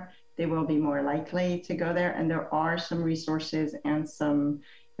more, they will be more likely to go there. And there are some resources and some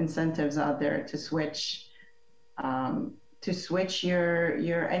incentives out there to switch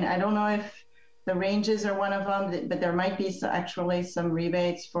your, and I don't know if the ranges are one of them, but there might be actually some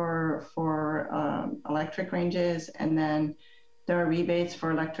rebates for electric ranges. And then there are rebates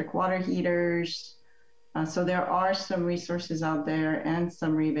for electric water heaters. So there are some resources out there and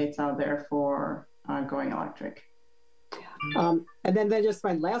some rebates out there for going electric. And then just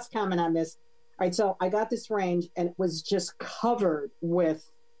my last comment on this. All right, so I got this range and it was just covered with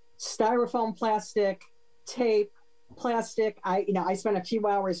styrofoam plastic, tape, plastic. I spent a few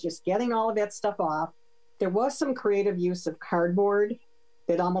hours just getting all of that stuff off. There was some creative use of cardboard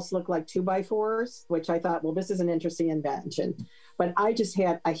that almost looked like 2x4s, which I thought, well, this is an interesting invention. But I just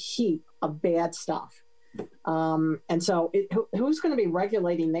had a heap of bad stuff. And so who's going to be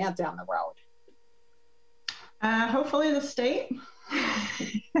regulating that down the road? Hopefully the state.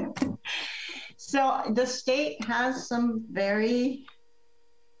 So the state has some very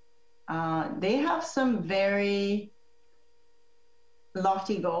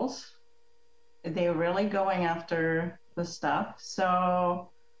lofty goals. They're really going after the stuff. So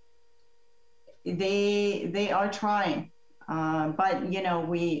they are trying. But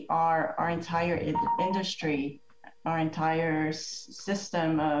our entire industry, our entire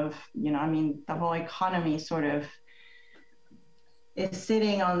system of, the whole economy sort of is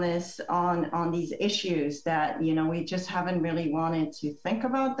sitting on these issues that, we just haven't really wanted to think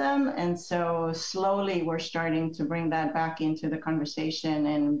about them. And so slowly we're starting to bring that back into the conversation.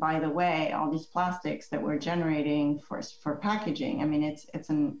 And by the way, all these plastics that we're generating for packaging, it's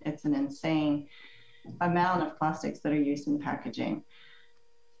an insane amount of plastics that are used in packaging.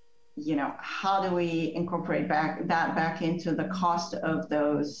 how do we incorporate that back into the cost of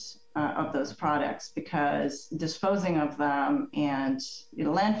those products? Because disposing of them and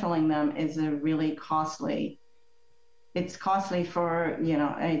landfilling them is a really costly. It's costly for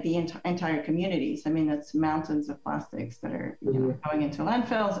the entire communities. I mean, it's mountains of plastics that are going into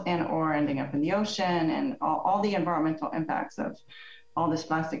landfills and or ending up in the ocean, and all the environmental impacts of all this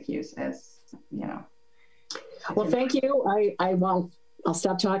plastic use. Well, thank you. I'll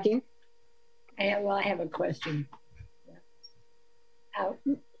stop talking. I have a question.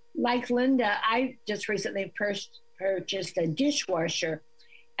 Like Linda, I just recently purchased a dishwasher,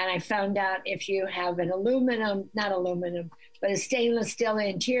 and I found out if you have an not aluminum, but a stainless steel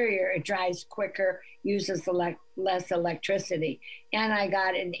interior, it dries quicker, uses less electricity. And I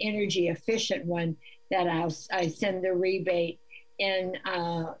got an energy efficient one that I send the rebate in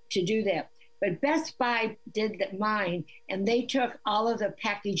to do that. But Best Buy did mine, and they took all of the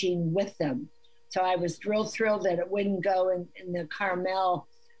packaging with them. So I was real thrilled that it wouldn't go in the Carmel,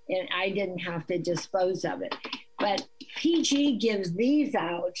 and I didn't have to dispose of it. But PG gives these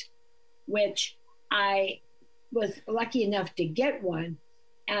out, which I was lucky enough to get one,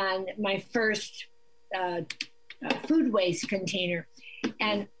 and my first food waste container.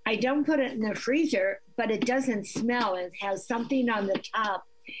 And I don't put it in the freezer, but it doesn't smell. It has something on the top,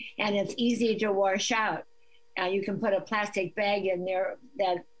 and it's easy to wash out. You can put a plastic bag in there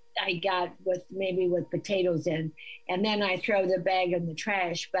that I got with potatoes in, and then I throw the bag in the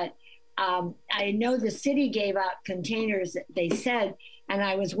trash. But I know the city gave out containers, they said, and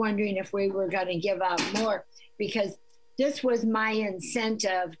I was wondering if we were going to give out more, because this was my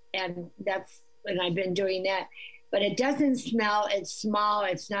incentive, and I've been doing that. But it doesn't smell, it's small,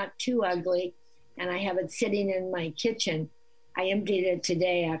 it's not too ugly, and I have it sitting in my kitchen. I emptied it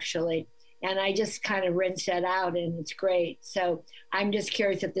today, actually, and I just kind of rinse it out, and it's great. So I'm just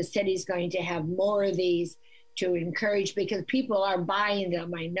curious if the city's going to have more of these to encourage, because people are buying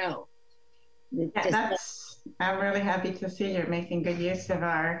them, I know. I'm really happy to see you're making good use of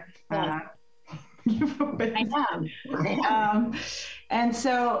our I am. And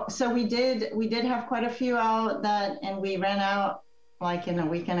so we did have quite a few out and we ran out like in a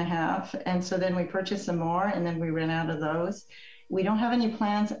week and a half. And so then we purchased some more, and then we ran out of those. We don't have any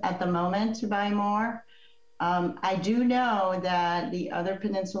plans at the moment to buy more. I do know that the other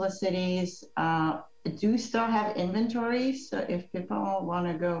peninsula cities do still have inventory. So if people want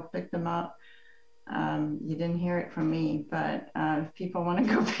to go pick them up, you didn't hear it from me, but if people want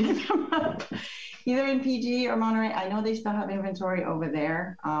to go pick them up, either in PG or Monterey, I know they still have inventory over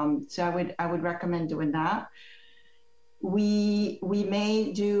there. So I would recommend doing that. We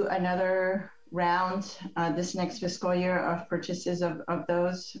may do another round this next fiscal year of purchases of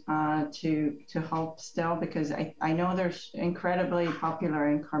those to help still, because I know they're incredibly popular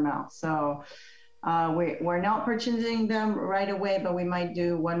in Carmel. So we're not purchasing them right away, but we might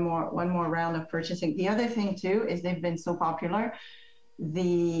do one more round of purchasing. The other thing too is they've been so popular.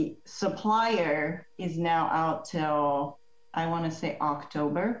 The supplier is now out till, I want to say,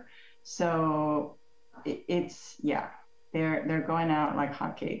 October. So they're going out like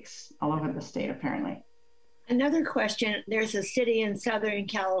hotcakes all over the state, apparently. Another question, there's a city in Southern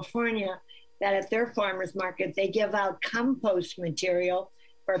California that at their farmers market, they give out compost material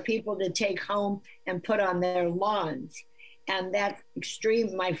for people to take home and put on their lawns. And that's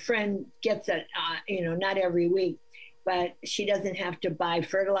extreme. My friend gets it, not every week, but she doesn't have to buy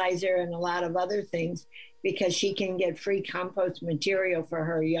fertilizer and a lot of other things because she can get free compost material for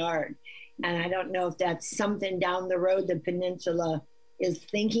her yard. And I don't know if that's something down the road the peninsula is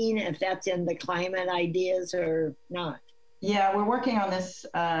thinking, if that's in the climate ideas or not. Yeah, we're working on this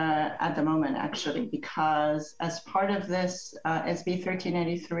at the moment, actually, because as part of this SB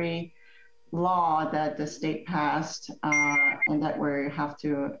 1383 law that the state passed and that we have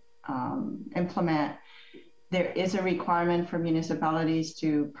to implement, there is a requirement for municipalities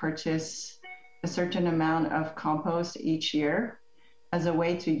to purchase a certain amount of compost each year as a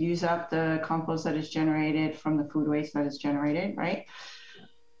way to use up the compost that is generated from the food waste that is generated, right?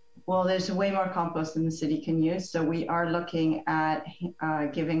 Well, there's way more compost than the city can use. So we are looking at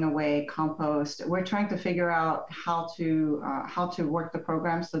giving away compost. We're trying to figure out how to work the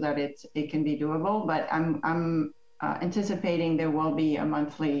program so that it can be doable. But I'm anticipating there will be a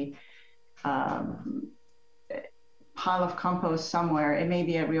monthly pile of compost somewhere. It may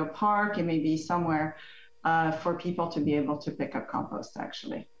be at Real Park. It may be somewhere for people to be able to pick up compost,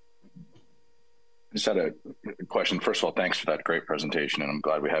 actually. I just had a question. First of all, thanks for that great presentation, and I'm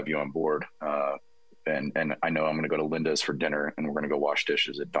glad we have you on board. And I know I'm going to go to Linda's for dinner, and we're going to go wash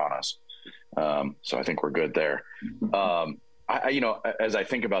dishes at Donna's. So I think we're good there. I as I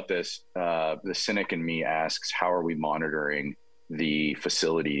think about this, the cynic in me asks, how are we monitoring the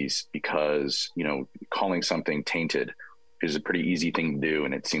facilities? Because, calling something tainted is a pretty easy thing to do.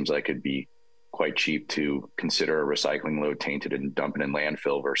 And it seems like it'd be quite cheap to consider a recycling load tainted and dump it in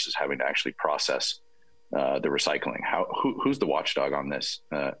landfill versus having to actually process the recycling. Who's the watchdog on this?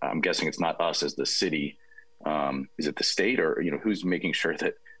 I'm guessing it's not us as the city. Is it the state, or who's making sure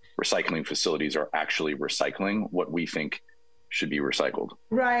that recycling facilities are actually recycling what we think should be recycled?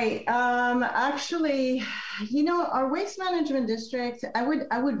 Right. Actually, our waste management district, I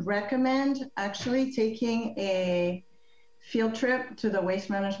would recommend actually taking a field trip to the waste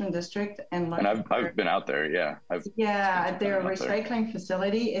management district and I've been out there. Yeah. At their recycling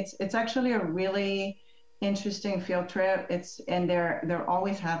facility. It's actually a really interesting field trip. They're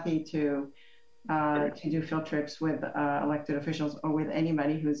always happy to do field trips with elected officials or with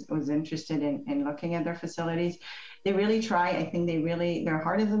anybody who's interested in looking at their facilities. They really try. I think their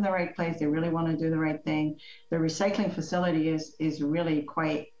heart is in the right place. They really want to do the right thing. The recycling facility is really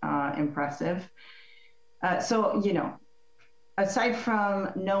quite impressive. Aside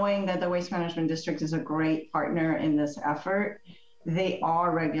from knowing that the Waste Management District is a great partner in this effort, they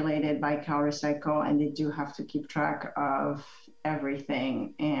are regulated by CalRecycle, and they do have to keep track of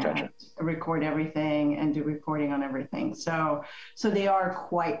everything and record everything and do reporting on everything. So they are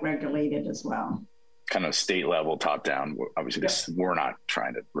quite regulated as well. Kind of state level, top down. Obviously, we're not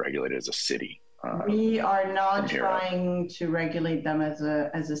trying to regulate it as a city. We are not trying to regulate them as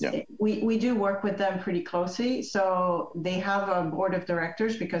a state. We do work with them pretty closely. So they have a board of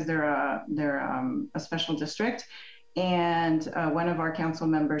directors because they're a special district. And one of our council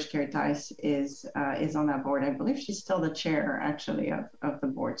members, Carrie Tice, is on that board. I believe she's still the chair, actually, of the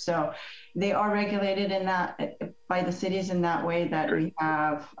board. So they are regulated by the cities in that way that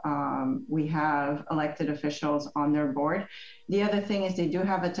we have elected officials on their board. The other thing is they do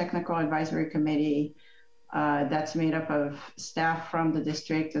have a technical advisory committee that's made up of staff from the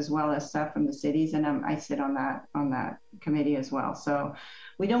district as well as staff from the cities, and I sit on that committee as well. So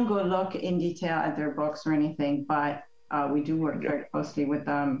we don't go look in detail at their books or anything, but we do work very closely with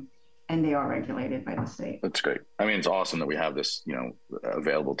them, and they are regulated by the state. That's great. I mean, it's awesome that we have this,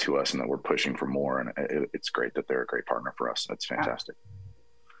 available to us, and that we're pushing for more. And it's great that they're a great partner for us. That's fantastic.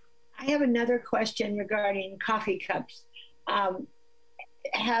 I have another question regarding coffee cups.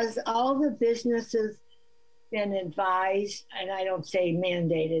 Has all the businesses been advised, and I don't say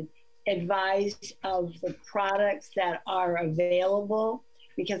mandated, advised of the products that are available?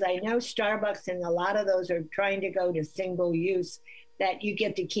 Because I know Starbucks and a lot of those are trying to go to single use, that you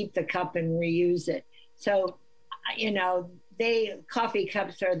get to keep the cup and reuse it. So, coffee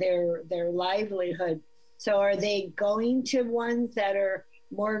cups are their livelihood. So are they going to ones that are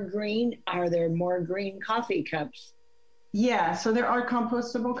more green? Are there more green coffee cups? Yeah, so there are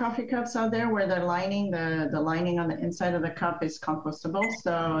compostable coffee cups out there where the lining on the inside of the cup is compostable.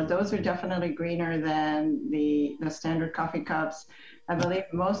 So those are definitely greener than the standard coffee cups. I believe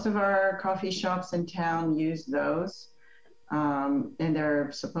most of our coffee shops in town use those, and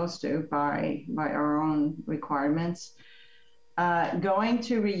they're supposed to by our own requirements. Going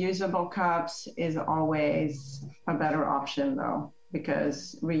to reusable cups is always a better option, though,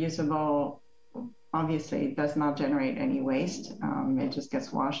 because reusable obviously does not generate any waste. It just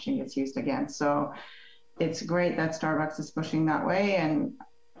gets washed and gets used again. So it's great that Starbucks is pushing that way, and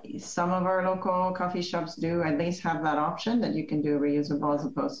some of our local coffee shops do at least have that option that you can do reusable as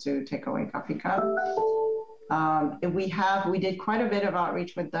opposed to takeaway coffee cup. We did quite a bit of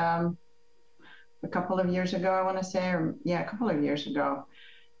outreach with them a couple of years ago, I want to say, a couple of years ago,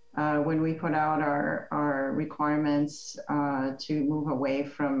 when we put out our requirements to move away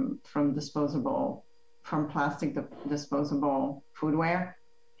from plastic disposable foodware.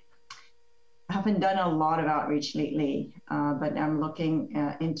 I haven't done a lot of outreach lately, but I'm looking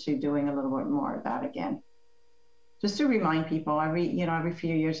into doing a little bit more of that again. Just to remind people, every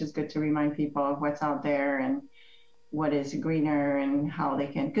few years it's good to remind people of what's out there and what is greener and how they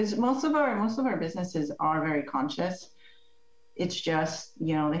can, because most of our businesses are very conscious. It's just,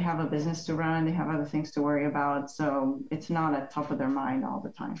 they have a business to run, they have other things to worry about. So it's not at top of their mind all the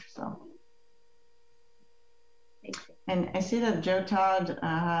time. So. And I see that Joe Todd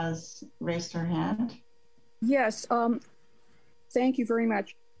has raised her hand. Yes, thank you very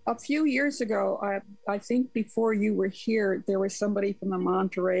much. A few years ago, I think before you were here, there was somebody from the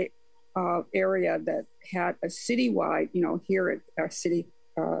Monterey area that had a citywide, here at our city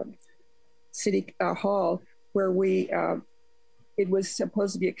hall, where it was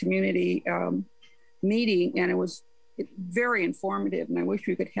supposed to be a community meeting, and it was very informative. And I wish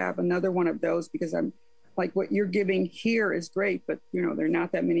we could have another one of those, because like what you're giving here is great, but you know, there are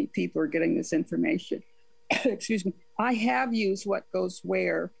not that many people are getting this information. Excuse me. I have used what goes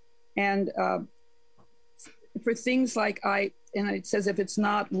where, and for things like and it says if it's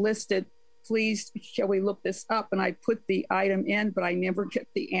not listed, please, shall we look this up? And I put the item in, but I never get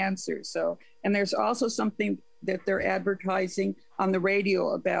the answer. So, and there's also something that they're advertising on the radio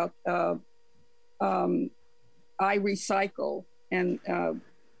about I recycle, and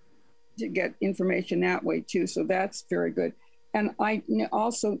to get information that way too. So that's very good. And I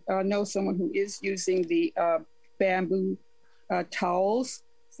also know someone who is using the bamboo towels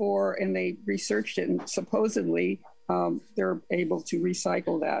and they researched it, and supposedly they're able to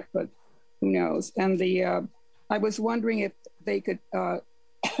recycle that, but who knows? And I was wondering if they could,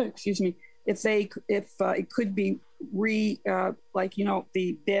 excuse me, if it could be like, you know,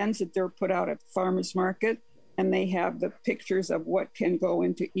 the bins that they're put out at the farmer's market, and they have the pictures of what can go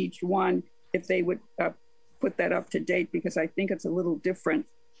into each one, if they would put that up to date, because I think it's a little different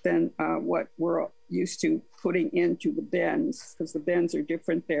than what we're used to putting into the bins, because the bins are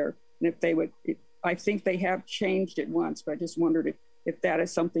different there. And if they would, I think they have changed it once, but I just wondered if that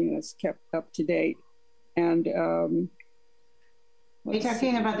is something that's kept up to date. And are you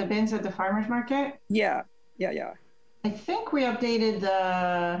talking about the bins at the farmer's market? Yeah. I think we updated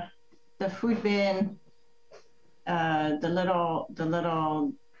the food bin, the little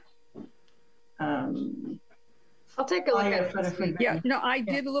I'll take a look at it. Yeah, you know, I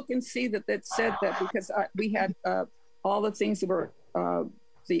did look and see that said that, because we had all the things that were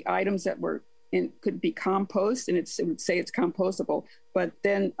the items that were could be compost, and it would say it's compostable. But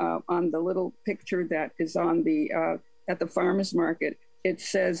then on the little picture that is on the at the farmer's market, it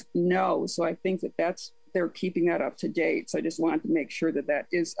says no. So I think they're keeping that up to date. So I just wanted to make sure that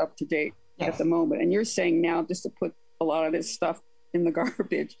is up to date at the moment. And you're saying now just to put a lot of this stuff in the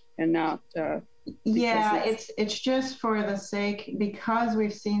garbage and not. Yeah, it's just for the sake, because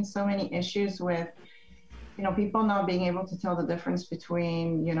we've seen so many issues with, you know, people not being able to tell the difference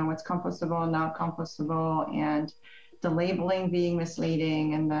between, you know, what's compostable and not compostable, and the labeling being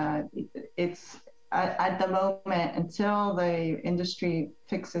misleading. And it's at the moment, until the industry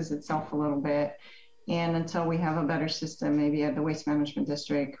fixes itself a little bit, and until we have a better system, maybe at the Waste Management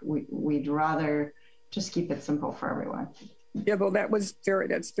District, we'd rather just keep it simple for everyone. Yeah, well, that's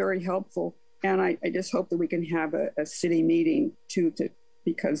very helpful. And I just hope that we can have a city meeting too,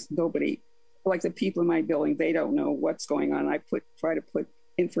 because nobody, like the people in my building, they don't know what's going on. I try to put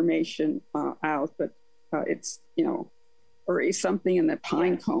information out, but it's, you know, or something in the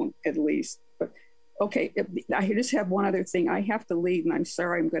pine cone at least. But okay, I just have one other thing. I have to leave, and I'm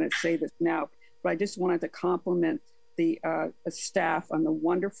sorry I'm going to say this now, but I just wanted to compliment the staff on the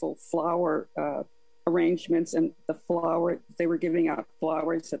wonderful flower arrangements and the flower. They were giving out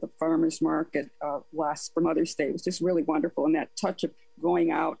flowers at the farmer's market for Mother's Day. It was just really wonderful, and that touch of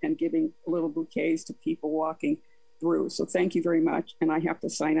going out and giving little bouquets to people walking through. So thank you very much. And I have to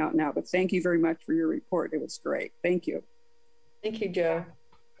sign out now, but thank you very much for your report. It was great. Thank you. Thank you, Joe.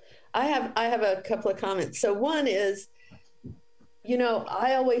 I have a couple of comments. So one is, you know,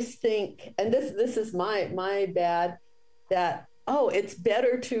 I always think, and this is my bad, that it's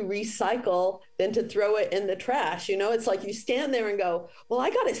better to recycle than to throw it in the trash. You know, it's like you stand there and go, well, I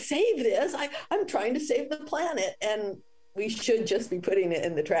got to save this. I'm trying to save the planet, and we should just be putting it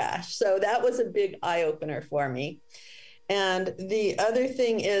in the trash. So that was a big eye opener for me. And the other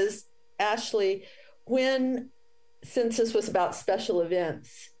thing is, Ashley, since this was about special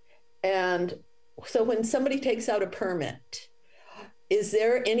events, and so when somebody takes out a permit, is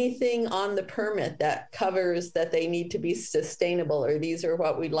there anything on the permit that covers that they need to be sustainable, or these are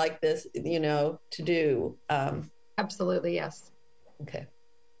what we'd like this, you know, to do? Absolutely, yes. Okay.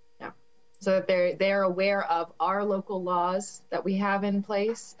 Yeah. So that they're aware of our local laws that we have in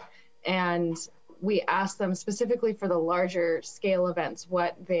place, and we ask them specifically for the larger scale events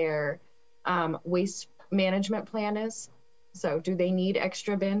what their waste management plan is. So do they need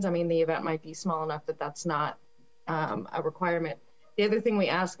extra bins? I mean, the event might be small enough that that's not a requirement. The other thing we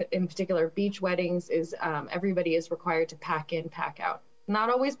ask, in particular beach weddings, is everybody is required to pack in, pack out. Not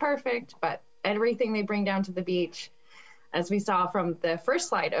always perfect, but everything they bring down to the beach, as we saw from the first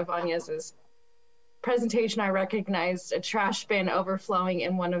slide of Anya's presentation, I recognized a trash bin overflowing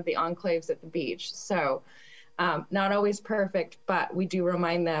in one of the enclaves at the beach. So not always perfect, but we do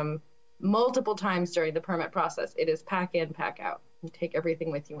remind them multiple times during the permit process. It is pack in, pack out. You take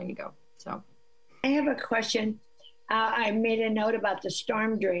everything with you when you go. So I have a question. I made a note about the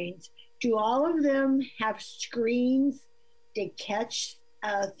storm drains. Do all of them have screens to catch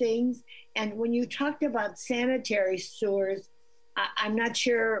things? And when you talked about sanitary sewers, I'm not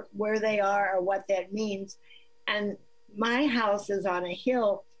sure where they are or what that means. And my house is on a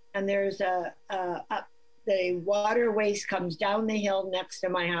hill, and there's the water waste comes down the hill next to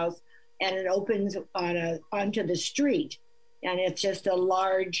my house, and it opens onto the street, and it's just a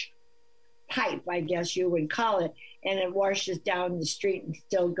large pipe, I guess you would call it, and it washes down the street and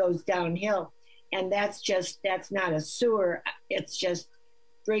still goes downhill. And that's not a sewer. It's just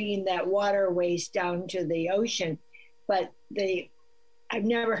bringing that water waste down to the ocean. But I've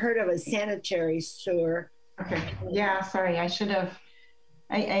never heard of a sanitary sewer. Okay. Yeah, sorry. I should have.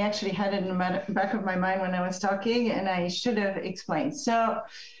 I actually had it in the back of my mind when I was talking, and I should have explained. So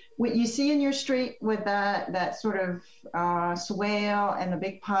what you see in your street with that sort of swale and the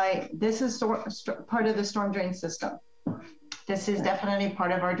big pipe, this is part of the storm drain system. This is definitely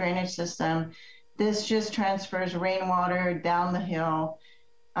part of our drainage system. This just transfers rainwater down the hill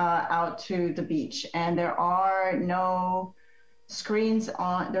out to the beach, and there are no screens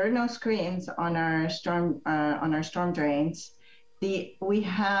on our storm drains. We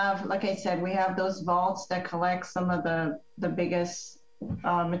have, like I said, we have those vaults that collect some of the biggest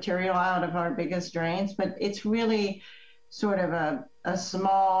material out of our biggest drains, but it's really sort of a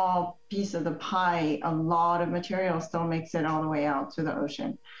small piece of the pie. A lot of material still makes it all the way out to the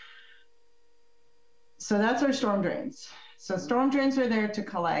ocean. So that's our storm drains. So storm drains are there to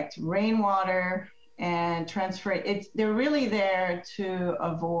collect rainwater and transfer it. They're really there to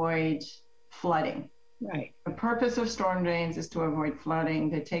avoid flooding. Right. The purpose of storm drains is to avoid flooding.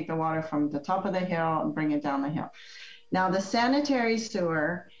 They take the water from the top of the hill and bring it down the hill. Now, the sanitary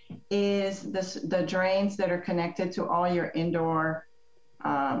sewer is the drains that are connected to all your indoor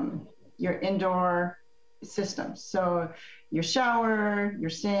systems. So your shower,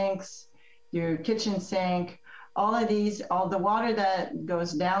 your sinks, your kitchen sink, all of these, all the water that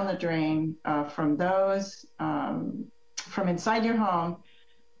goes down the drain from those, from inside your home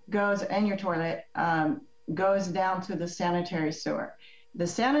goes, and your toilet, goes down to the sanitary sewer. The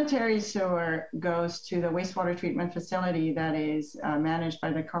sanitary sewer goes to the wastewater treatment facility that is managed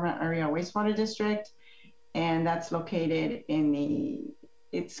by the Carmel Area Wastewater District. And that's located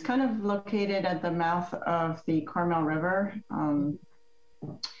it's kind of located at the mouth of the Carmel River,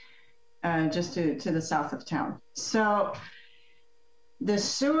 just to the south of town. So the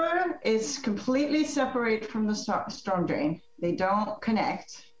sewer is completely separate from the storm drain. They don't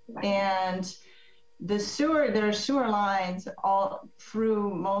connect. And there are sewer lines all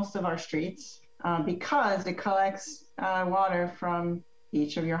through most of our streets because it collects water from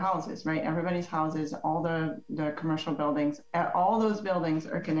each of your houses, right? Everybody's houses, all the commercial buildings, all those buildings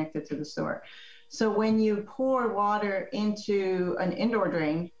are connected to the sewer. So when you pour water into an indoor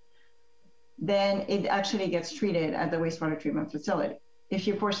drain, then it actually gets treated at the wastewater treatment facility. If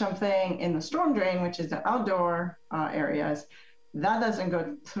you pour something in the storm drain, which is the outdoor areas, that doesn't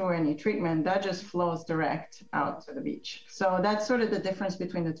go through any treatment. That just flows direct out to the beach. So that's sort of the difference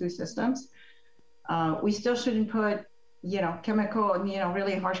between the two systems. We still shouldn't put, chemical,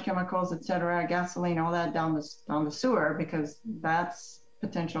 really harsh chemicals, et cetera, gasoline, all that down the sewer, because that's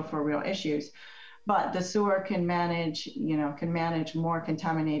potential for real issues. But the sewer can manage more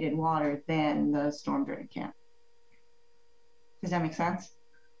contaminated water than the storm drain can. Does that make sense?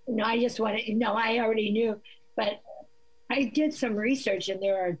 No, I just want to, no, I already knew, but I did some research, and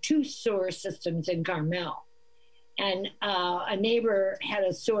there are 2 sewer systems in Carmel. And a neighbor had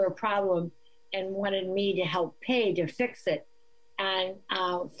a sewer problem and wanted me to help pay to fix it, and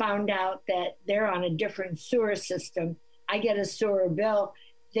found out that they're on a different sewer system. I get a sewer bill.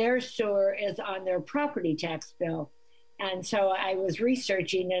 Their sewer is on their property tax bill. And so I was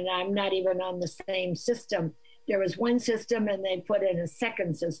researching, and I'm not even on the same system. There was one system, and they put in a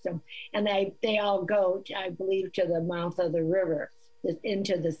second system, and they all go, I believe, to the mouth of the river,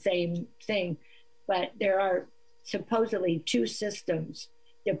 into the same thing. But there are supposedly 2 systems,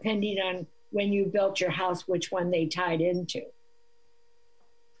 depending on when you built your house, which one they tied into.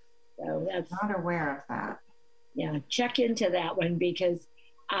 So that's not aware of that. Yeah, check into that one, because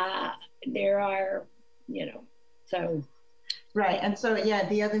there are, so. Right, and so yeah,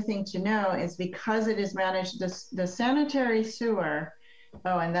 the other thing to know is because it is managed, the sanitary sewer.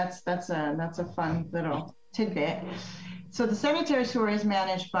 Oh, and that's a fun little tidbit. So the sanitary sewer is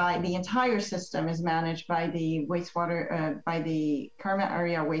managed by the entire system is managed by the by the Carmel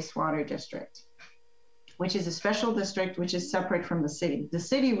Area Wastewater District, which is a special district which is separate from the city. The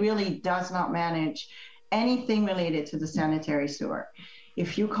city really does not manage anything related to the sanitary sewer.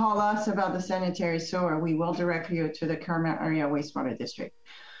 If you call us about the sanitary sewer, we will direct you to the Carmel Area Wastewater District.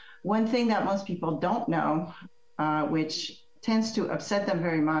 One thing that most people don't know, which tends to upset them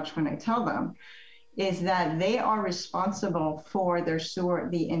very much when I tell them, is that they are responsible for their sewer,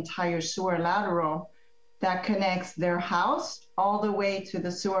 the entire sewer lateral that connects their house all the way to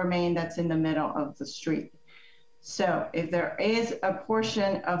the sewer main that's in the middle of the street. So if there is a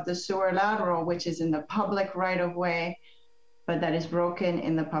portion of the sewer lateral which is in the public right of way, but that is broken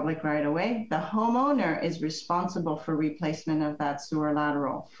in the public right of way, the homeowner is responsible for replacement of that sewer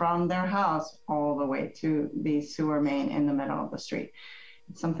lateral from their house all the way to the sewer main in the middle of the street.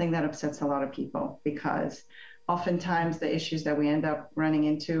 It's something that upsets a lot of people because oftentimes the issues that we end up running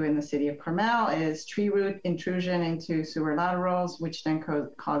into in the city of Carmel is tree root intrusion into sewer laterals, which then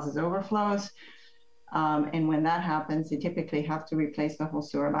causes overflows. And when that happens, you typically have to replace the whole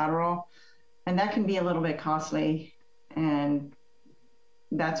sewer lateral. And that can be a little bit costly. And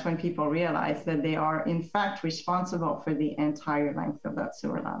that's when people realize that they are in fact responsible for the entire length of that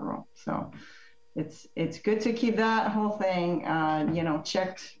sewer lateral. So it's good to keep that whole thing, you know,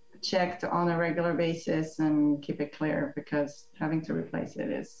 checked on a regular basis and keep it clear, because having to replace it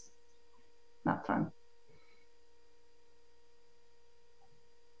is not fun.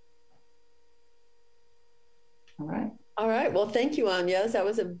 All right. All right. Well, thank you, Anya. That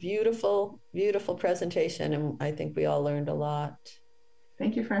was a beautiful, beautiful presentation. And I think we all learned a lot.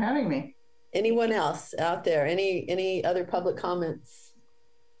 Thank you for having me. Anyone else out there? Any other public comments?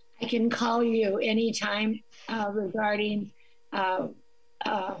 I can call you anytime regarding,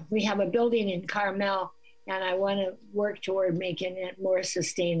 we have a building in Carmel and I want to work toward making it more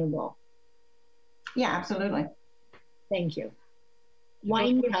sustainable. Yeah, absolutely. Thank you.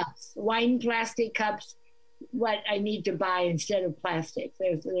 Wine cups, wine plastic cups, what I need to buy instead of plastic.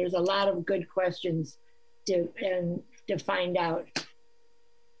 There's a lot of good questions to find out.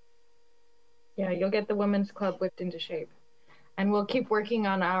 Yeah, you'll get the Women's Club whipped into shape. And we'll keep working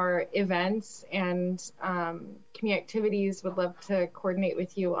on our events and community activities. Would love to coordinate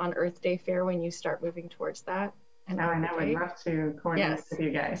with you on Earth Day Fair when you start moving towards that. And I would love to coordinate with you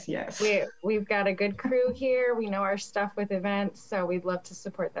guys. Yes. We've got a good crew here. We know our stuff with events, so we'd love to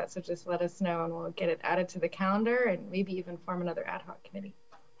support that. So just let us know and we'll get it added to the calendar and maybe even form another ad hoc committee.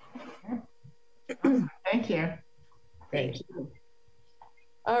 Awesome. Thank you. Thank you.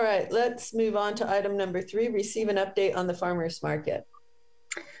 All right, let's move on to item number 3, receive an update on the farmers market.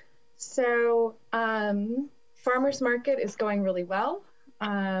 So farmers market is going really well.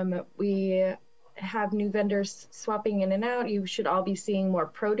 We have new vendors swapping in and out. You should all be seeing more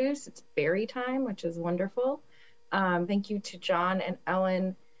produce. It's berry time, which is wonderful. Thank you to John and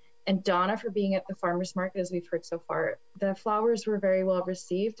Ellen and Donna for being at the farmers market, as we've heard so far. The flowers were very well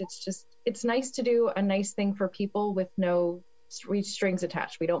received. It's nice to do a nice thing for people with no strings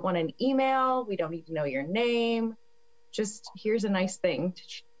attached. We don't want an email. We don't need to know your name. Just here's a nice thing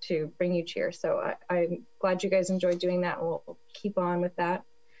to bring you cheer. So I'm glad you guys enjoyed doing that. And we'll keep on with that.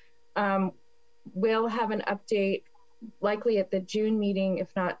 We'll have an update likely at the June meeting,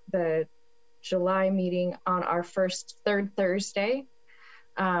 if not the July meeting, on our third Thursday.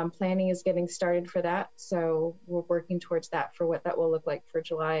 Planning is getting started for that. So we're working towards that for what that will look like for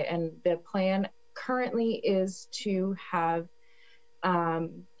July. And the plan currently is to have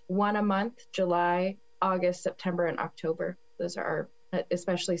one a month: July, August, September, and October. Those are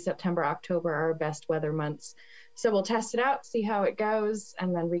especially September, October, are our best weather months. So we'll test it out, see how it goes,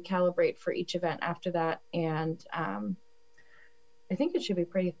 and then recalibrate for each event after that. And I think it should be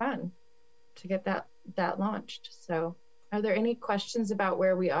pretty fun to get that launched. So are there any questions about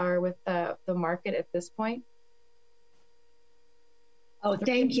where we are with the market at this point? Oh,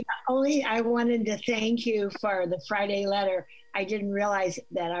 thank you. Only I wanted to thank you for the Friday letter. I didn't realize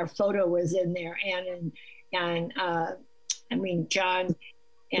that our photo was in there, and I mean John,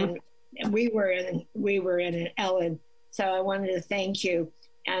 and we were in it, Ellen. So I wanted to thank you,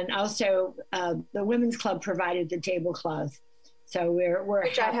 and also the Women's Club provided the tablecloth. So we're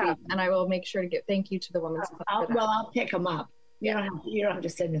Which happy. I have, and I will make sure to get thank you to the Women's Club. I'll pick them up. You don't have to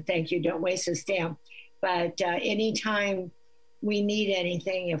send a thank you. Don't waste a stamp. But anytime we need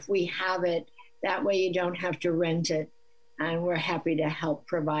anything, if we have it, that way you don't have to rent it, and we're happy to help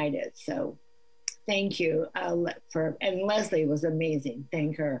provide it. So thank you and Leslie was amazing.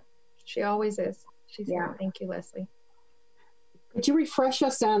 Thank her. She always is. She's here. Thank you, Leslie. Could you refresh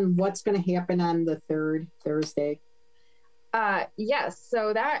us on what's going to happen on the third Thursday? Yes,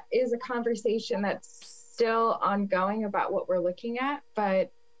 so that is a conversation that's still ongoing about what we're looking at,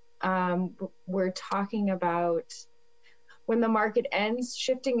 but we're talking about, when the market ends,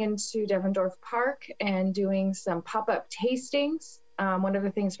 shifting into Devendorf Park and doing some pop-up tastings. One of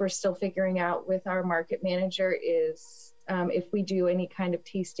the things we're still figuring out with our market manager is if we do any kind of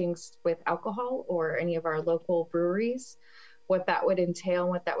tastings with alcohol or any of our local breweries, what that would entail and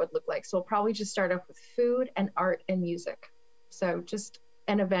what that would look like. So we'll probably just start off with food and art and music. So just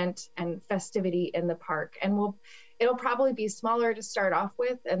an event and festivity in the park. And it'll probably be smaller to start off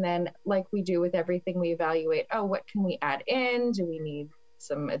with. And then like we do with everything, we evaluate, oh, what can we add in? Do we need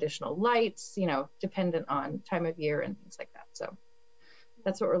some additional lights, you know, dependent on time of year and things like that. So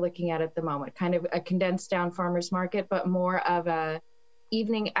that's what we're looking at the moment, kind of a condensed down farmers market, but more of a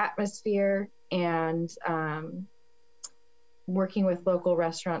evening atmosphere and working with local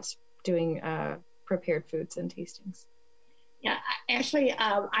restaurants doing prepared foods and tastings. Yeah, actually,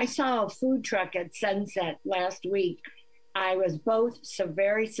 I saw a food truck at Sunset last week. I was both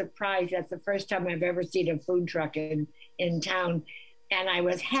very surprised. That's the first time I've ever seen a food truck in town. And I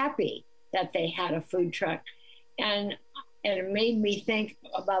was happy that they had a food truck. And it made me think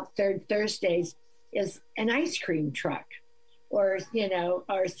about Third Thursdays is an ice cream truck or, you know,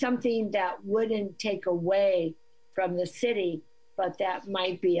 or something that wouldn't take away from the city, but that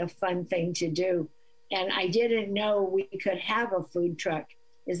might be a fun thing to do. And I didn't know we could have a food truck.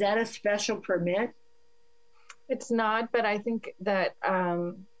 Is that a special permit? It's not, but I think that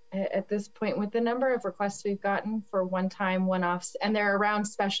at this point, with the number of requests we've gotten for one-time, one-offs, and they're around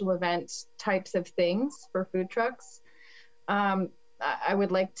special event types of things for food trucks, I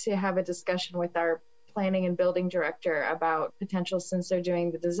would like to have a discussion with our planning and building director about potential, since they're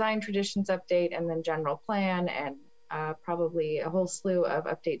doing the design traditions update and then general plan and probably a whole slew of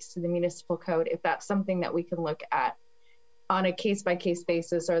updates to the municipal code, if that's something that we can look at on a case-by-case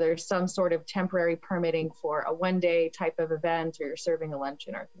basis, or there's some sort of temporary permitting for a one-day type of event, or you're serving a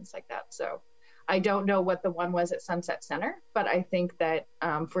luncheon or things like that. So I don't know what the one was at Sunset Center, but I think that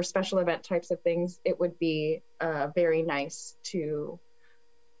for special event types of things, it would be very nice to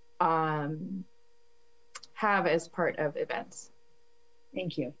have as part of events.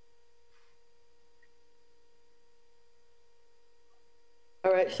 Thank you.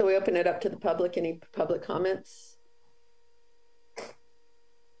 All right, shall we open it up to the public? Any public comments? All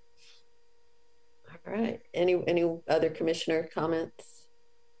right. Any other commissioner comments?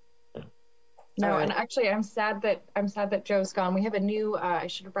 No, right. And actually, I'm sad that Joe's gone. We have a new. I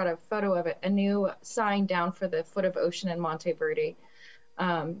should have brought a photo of it. A new sign down for the foot of ocean in Monte Verde.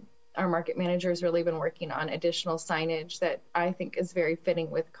 Our market manager has really been working on additional signage that I think is very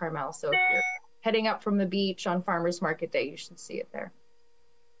fitting with Carmel. So if you're heading up from the beach on Farmers Market Day, you should see it there.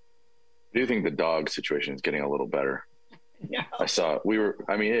 I do think the dog situation is getting a little better. No. it's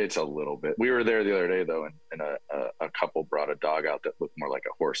a little bit. We were there the other day though, and a couple brought a dog out that looked more like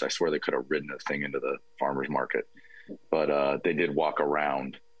a horse. I swear they could have ridden a thing into the farmer's market, but they did walk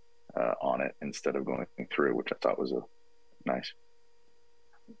around on it instead of going through, which I thought was nice.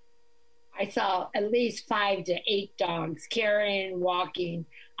 I saw at least 5 to 8 dogs carrying, walking.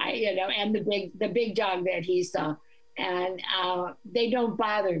 And the big dog that he saw, and they don't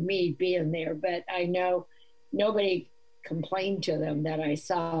bother me being there, but I know nobody complained to them that I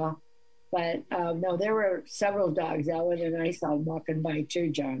saw. But no, there were several dogs out, and I saw them walking by too,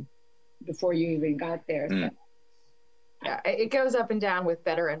 John, before you even got there. So. Yeah, it goes up and down with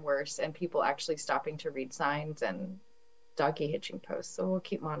better and worse, and people actually stopping to read signs and doggy hitching posts. So we'll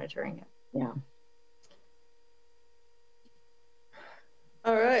keep monitoring it. Yeah.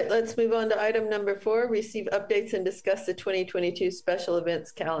 All right, let's move on to item number 4, receive updates and discuss the 2022 special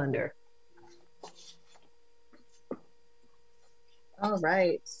events calendar. All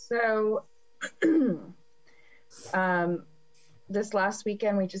right, so this last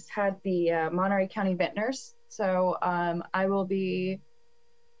weekend we just had the Monterey County Vintners. So I will be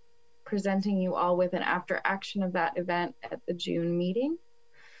presenting you all with an after action of that event at the June meeting.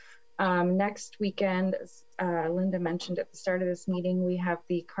 Next weekend, as Linda mentioned at the start of this meeting, we have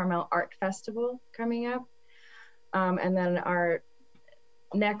the Carmel Art Festival coming up. And then our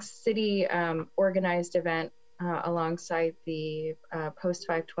next city organized event alongside the Post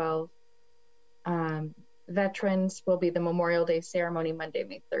 512 veterans will be the Memorial Day ceremony Monday,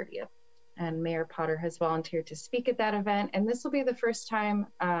 May 30th. And Mayor Potter has volunteered to speak at that event. And this will be the first time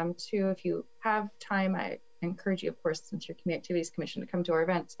if you have time, I encourage you, of course, since you're Community Activities Commission, to come to our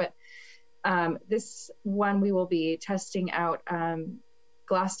events. But this one, we will be testing out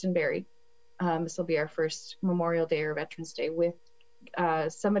Glastonbury. This will be our first Memorial Day or Veterans Day with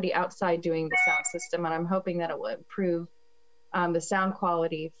somebody outside doing the sound system. And I'm hoping that it will improve the sound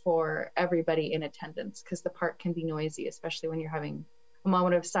quality for everybody in attendance, because the park can be noisy, especially when you're having a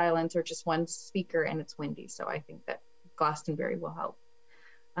moment of silence or just one speaker and it's windy. So I think that Glastonbury will help.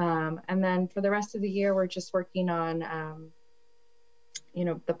 And then for the rest of the year, we're just working on,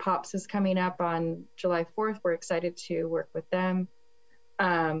 the Pops is coming up on July 4th. We're excited to work with them.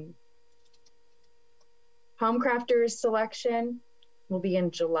 Home crafters selection will be in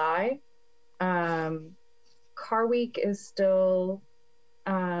July. Car Week is still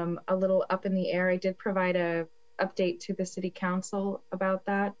a little up in the air. I did provide a update to the city council about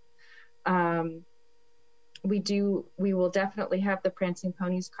that. We will definitely have the Prancing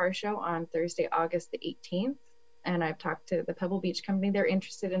Ponies car show on Thursday, August the 18th. And I've talked to the Pebble Beach company. They're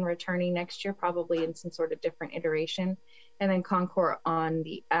interested in returning next year, probably in some sort of different iteration. And then Concours on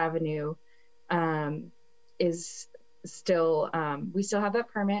the Avenue is still, we still have that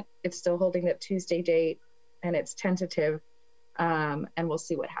permit. It's still holding that Tuesday date, and it's tentative. And we'll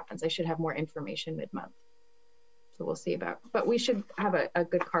see what happens. I should have more information mid-month. So we'll see about, but we should have a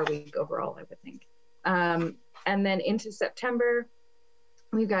good car week overall, I would think. And then into September,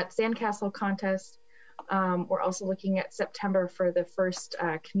 we've got Sandcastle contest. We're also looking at September for the first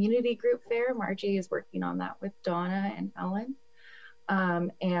community group fair. Margie is working on that with Donna and Ellen.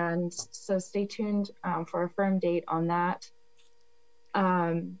 And so stay tuned for a firm date on that.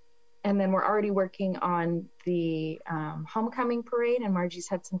 And then we're already working on the homecoming parade, and Margie's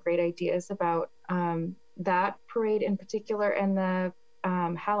had some great ideas about that parade in particular, and the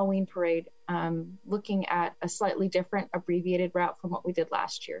Halloween parade, looking at a slightly different abbreviated route from what we did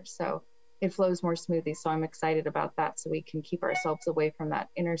last year. So it flows more smoothly. So I'm excited about that, so we can keep ourselves away from that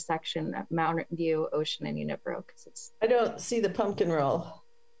intersection at Mountain View, Ocean, and Unibrow, because it's. I don't see the pumpkin roll.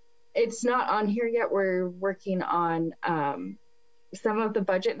 It's not on here yet. We're working on some of the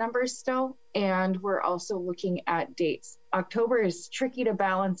budget numbers still, and we're also looking at dates. October is tricky to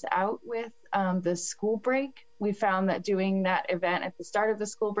balance out with the school break. We found that doing that event at the start of the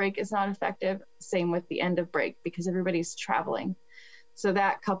school break is not effective. Same with the end of break, because everybody's traveling. So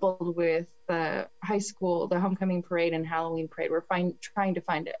that, coupled with the high school, the homecoming parade and Halloween parade, we're trying to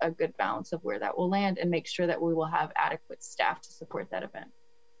find a good balance of where that will land and make sure that we will have adequate staff to support that event.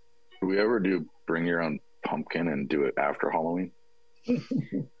 Do we ever do bring your own pumpkin and do it after Halloween?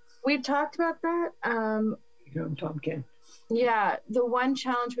 We've talked about that. Your own pumpkin. Yeah, the one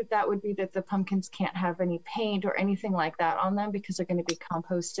challenge with that would be that the pumpkins can't have any paint or anything like that on them, because they're going to be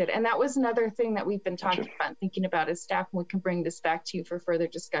composted. And that was another thing that we've been talking about and thinking about as staff, and we can bring this back to you for further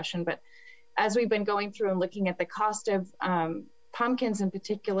discussion. But as we've been going through and looking at the cost of pumpkins in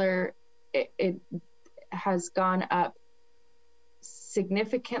particular, it has gone up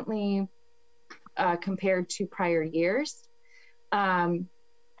significantly compared to prior years.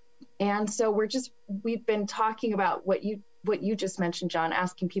 And so we've been talking about what you just mentioned, John,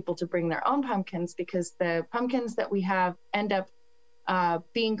 asking people to bring their own pumpkins, because the pumpkins that we have end up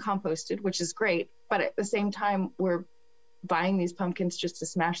being composted, which is great. But at the same time, we're buying these pumpkins just to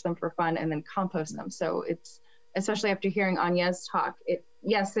smash them for fun and then compost them. So it's, especially after hearing Anya's talk,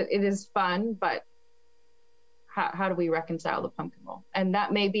 yes, it is fun, but how do we reconcile the pumpkin roll? And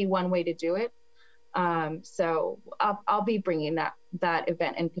that may be one way to do it. So I'll be bringing that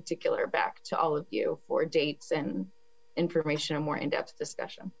event in particular back to all of you for dates and information and more in-depth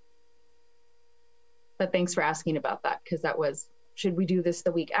discussion. But thanks for asking about that, because that was, should we do this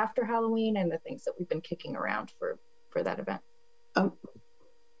the week after Halloween, and the things that we've been kicking around for that event.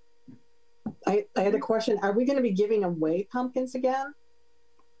 I had a question. Are we going to be giving away pumpkins again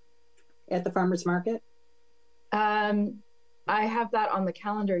at the farmer's market? I have that on the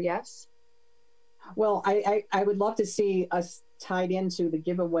calendar, yes. Well, I would love to see us tied into the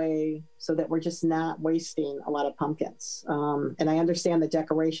giveaway, so that we're just not wasting a lot of pumpkins. And I understand the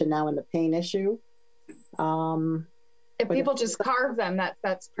decoration now and the paint issue. If people just carve them,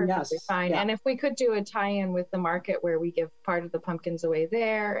 that's perfectly fine. Yeah. And if we could do a tie-in with the market where we give part of the pumpkins away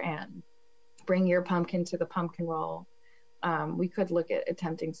there and bring your pumpkin to the pumpkin roll, we could look at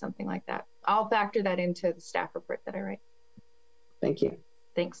attempting something like that. I'll factor that into the staff report that I write. Thank you.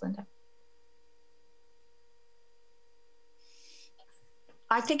 Thanks, Linda.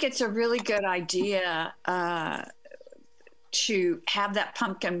 I think it's a really good idea to have that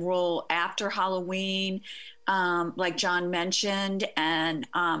pumpkin roll after Halloween, like John mentioned, and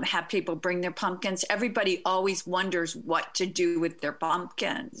have people bring their pumpkins. Everybody always wonders what to do with their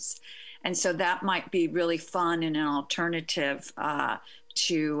pumpkins. And so that might be really fun and an alternative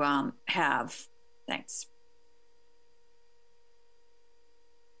to have. Thanks.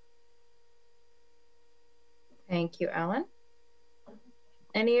 Thank you, Ellen.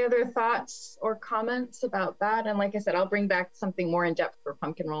 Any other thoughts or comments about that? And like I said, I'll bring back something more in depth for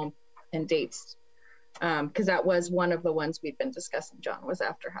pumpkin roll and dates, because that was one of the ones we've been discussing, John, was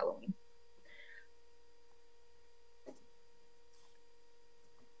after Halloween.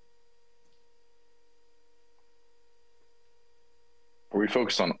 Are we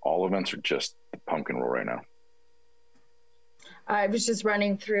focused on all events or just the pumpkin roll right now? I was just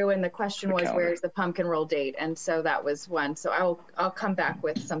running through, and the question was, where's the pumpkin roll date? And so that was one. So I'll come back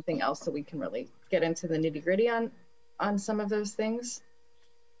with something else so we can really get into the nitty gritty on some of those things.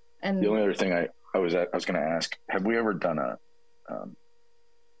 And the only other thing I was going to ask, have we ever done a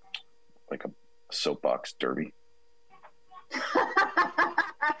like a soapbox derby?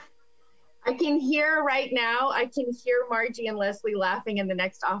 I can hear right now, I can hear Margie and Leslie laughing in the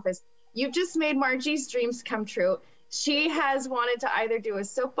next office. You've just made Margie's dreams come true. She has wanted to either do a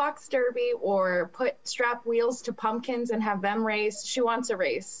soapbox derby or strap wheels to pumpkins and have them race. She wants a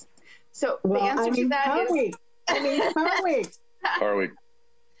race. So the answer to that is... Are we?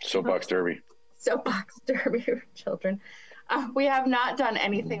 Soapbox derby. Soapbox derby for children. We have not done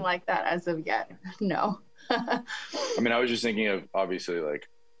anything like that as of yet. No. I mean, I was just thinking of, obviously, like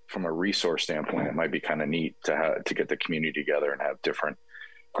from a resource standpoint, it might be kind of neat to get the community together and have different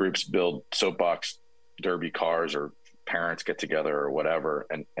groups build soapbox derby cars, or parents get together or whatever.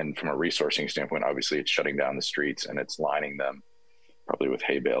 And from a resourcing standpoint, obviously it's shutting down the streets and it's lining them probably with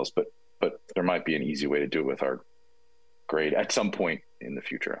hay bales, but there might be an easy way to do it with our grade at some point in the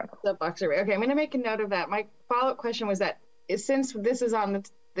future. I don't know. Soapbox derby. Okay, I'm going to make a note of that. My follow-up question was that since this is on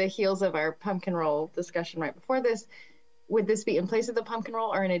the heels of our pumpkin roll discussion right before this, would this be in place of the pumpkin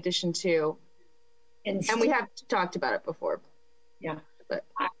roll or in addition to? And we have talked about it before. Yeah. But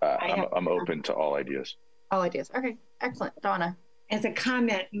I'm open to all ideas. All ideas. Okay, excellent. Donna. As a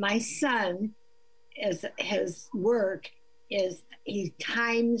comment, my son, his work is he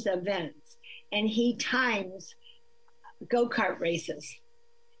times events, and he times go-kart races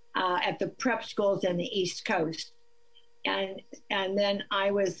at the prep schools in the East Coast. And then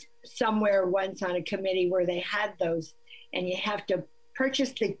I was somewhere once on a committee where they had those, and you have to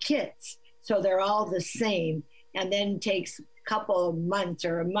purchase the kits so they're all the same, and then takes a couple of months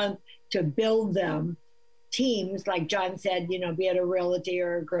or a month to build them. Teams, like John said, be it a realty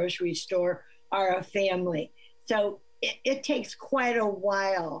or a grocery store or a family. So it takes quite a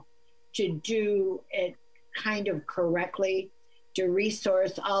while to do it kind of correctly, to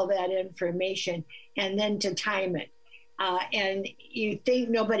resource all that information, and then to time it. And you think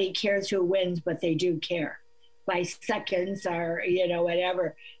nobody cares who wins, but they do care by seconds or,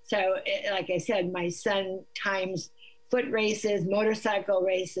 whatever. So like I said, my son times foot races, motorcycle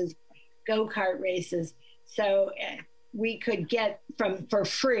races, go-kart races. So we could get for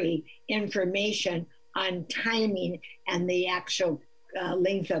free information on timing and the actual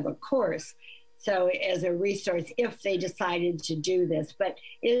length of a course. So as a resource, if they decided to do this, but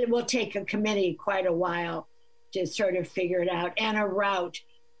it will take a committee quite a while to sort of figure it out, and a route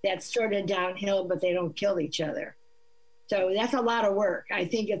that's sort of downhill, but they don't kill each other. So that's a lot of work. I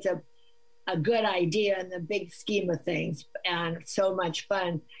think it's a good idea in the big scheme of things, and so much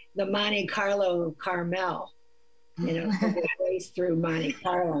fun. The Monte Carlo of Carmel, race through Monte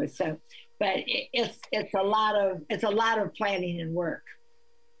Carlo. So, but it's a lot of planning and work.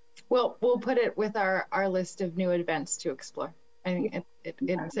 Well, we'll put it with our list of new events to explore. I think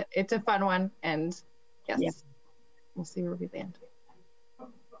it's a fun one, and yes, yeah. We'll see where we land.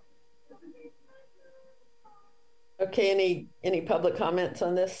 Okay, any public comments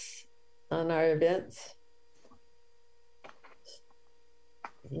on this, on our events?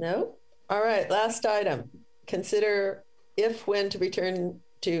 No? All right, last item. Consider when to return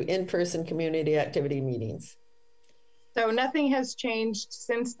to in-person community activity meetings. So nothing has changed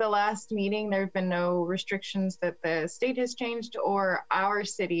since the last meeting. There have been no restrictions that the state has changed or our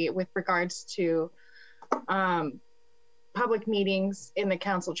city with regards to public meetings in the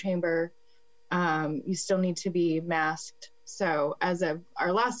council chamber. You still need to be masked. So as of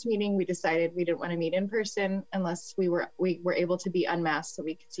our last meeting, we decided we didn't want to meet in person unless we were able to be unmasked so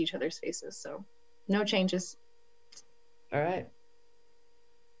we could see each other's faces. So no changes. All right.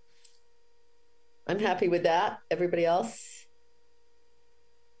 I'm happy with that. Everybody else?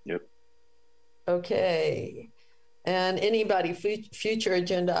 Yep. Okay. And anybody, future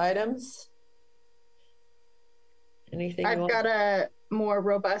agenda items? Anything? I've got a more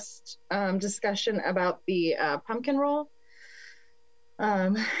robust discussion about the pumpkin roll.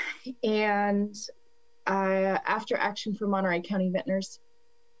 And after action for Monterey County Vintners.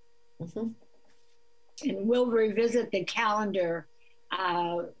 Mm-hmm. And we'll revisit the calendar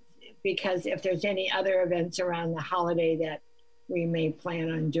because if there's any other events around the holiday that we may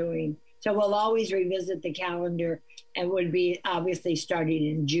plan on doing. So we'll always revisit the calendar, and would be obviously starting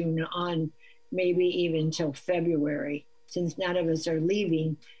in June on, maybe even till February, since none of us are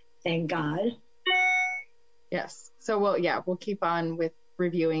leaving, thank God. Yes. So we'll keep on with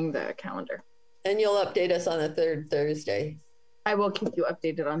reviewing the calendar. And you'll update us on the third Thursday. I will keep you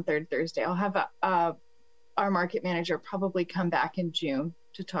updated on third Thursday. I'll have our market manager probably come back in June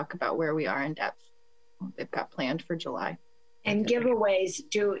to talk about where we are in depth. They've got planned for July. And giveaways,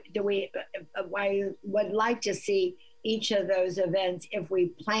 do we, I would like to see each of those events, if we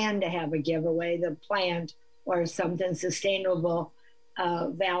plan to have a giveaway, the planned or something sustainable,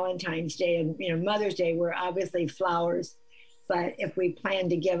 Valentine's Day and, you know, Mother's Day, were obviously flowers. But if we plan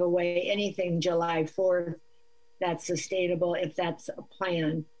to give away anything July 4th, that's sustainable, if that's a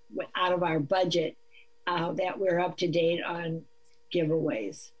plan out of our budget, that we're up to date on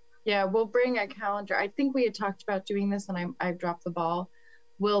giveaways. Yeah, we'll bring a calendar. I think we had talked about doing this and I've dropped the ball.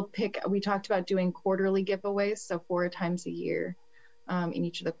 We talked about doing quarterly giveaways, so 4 times a year in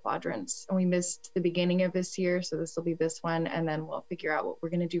each of the quadrants. And we missed the beginning of this year, so this will be this one. And then we'll figure out what we're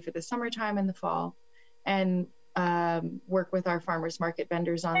gonna do for the summertime and the fall, and work with our farmers market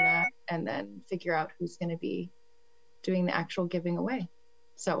vendors on that, and then figure out who's gonna be doing the actual giving away.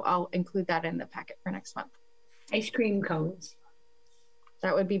 So I'll include that in the packet for next month. Ice cream cones.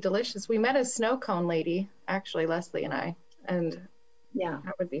 That would be delicious. We met a snow cone lady, actually, Leslie and I, and yeah,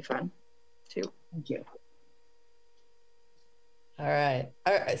 that would be fun too. Thank you. All right.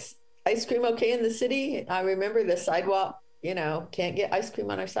 Ice cream okay in the city? I remember the sidewalk, you know, can't get ice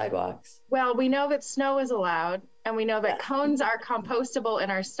cream on our sidewalks. Well, we know that snow is allowed, and we know that cones are compostable in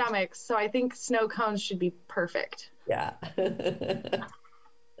our stomachs, so I think snow cones should be perfect. Yeah.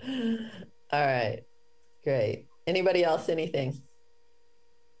 All right. Great. Anybody else, anything?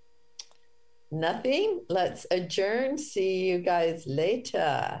 Nothing? Let's adjourn. See you guys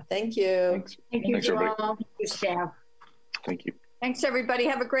later. Thank you. Thanks. Thank you, Thanks, everybody. Thank you, staff. Thank you. Thanks, everybody.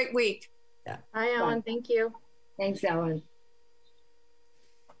 Have a great week. Yeah. Hi, Ellen. Thank you. Thanks, Ellen.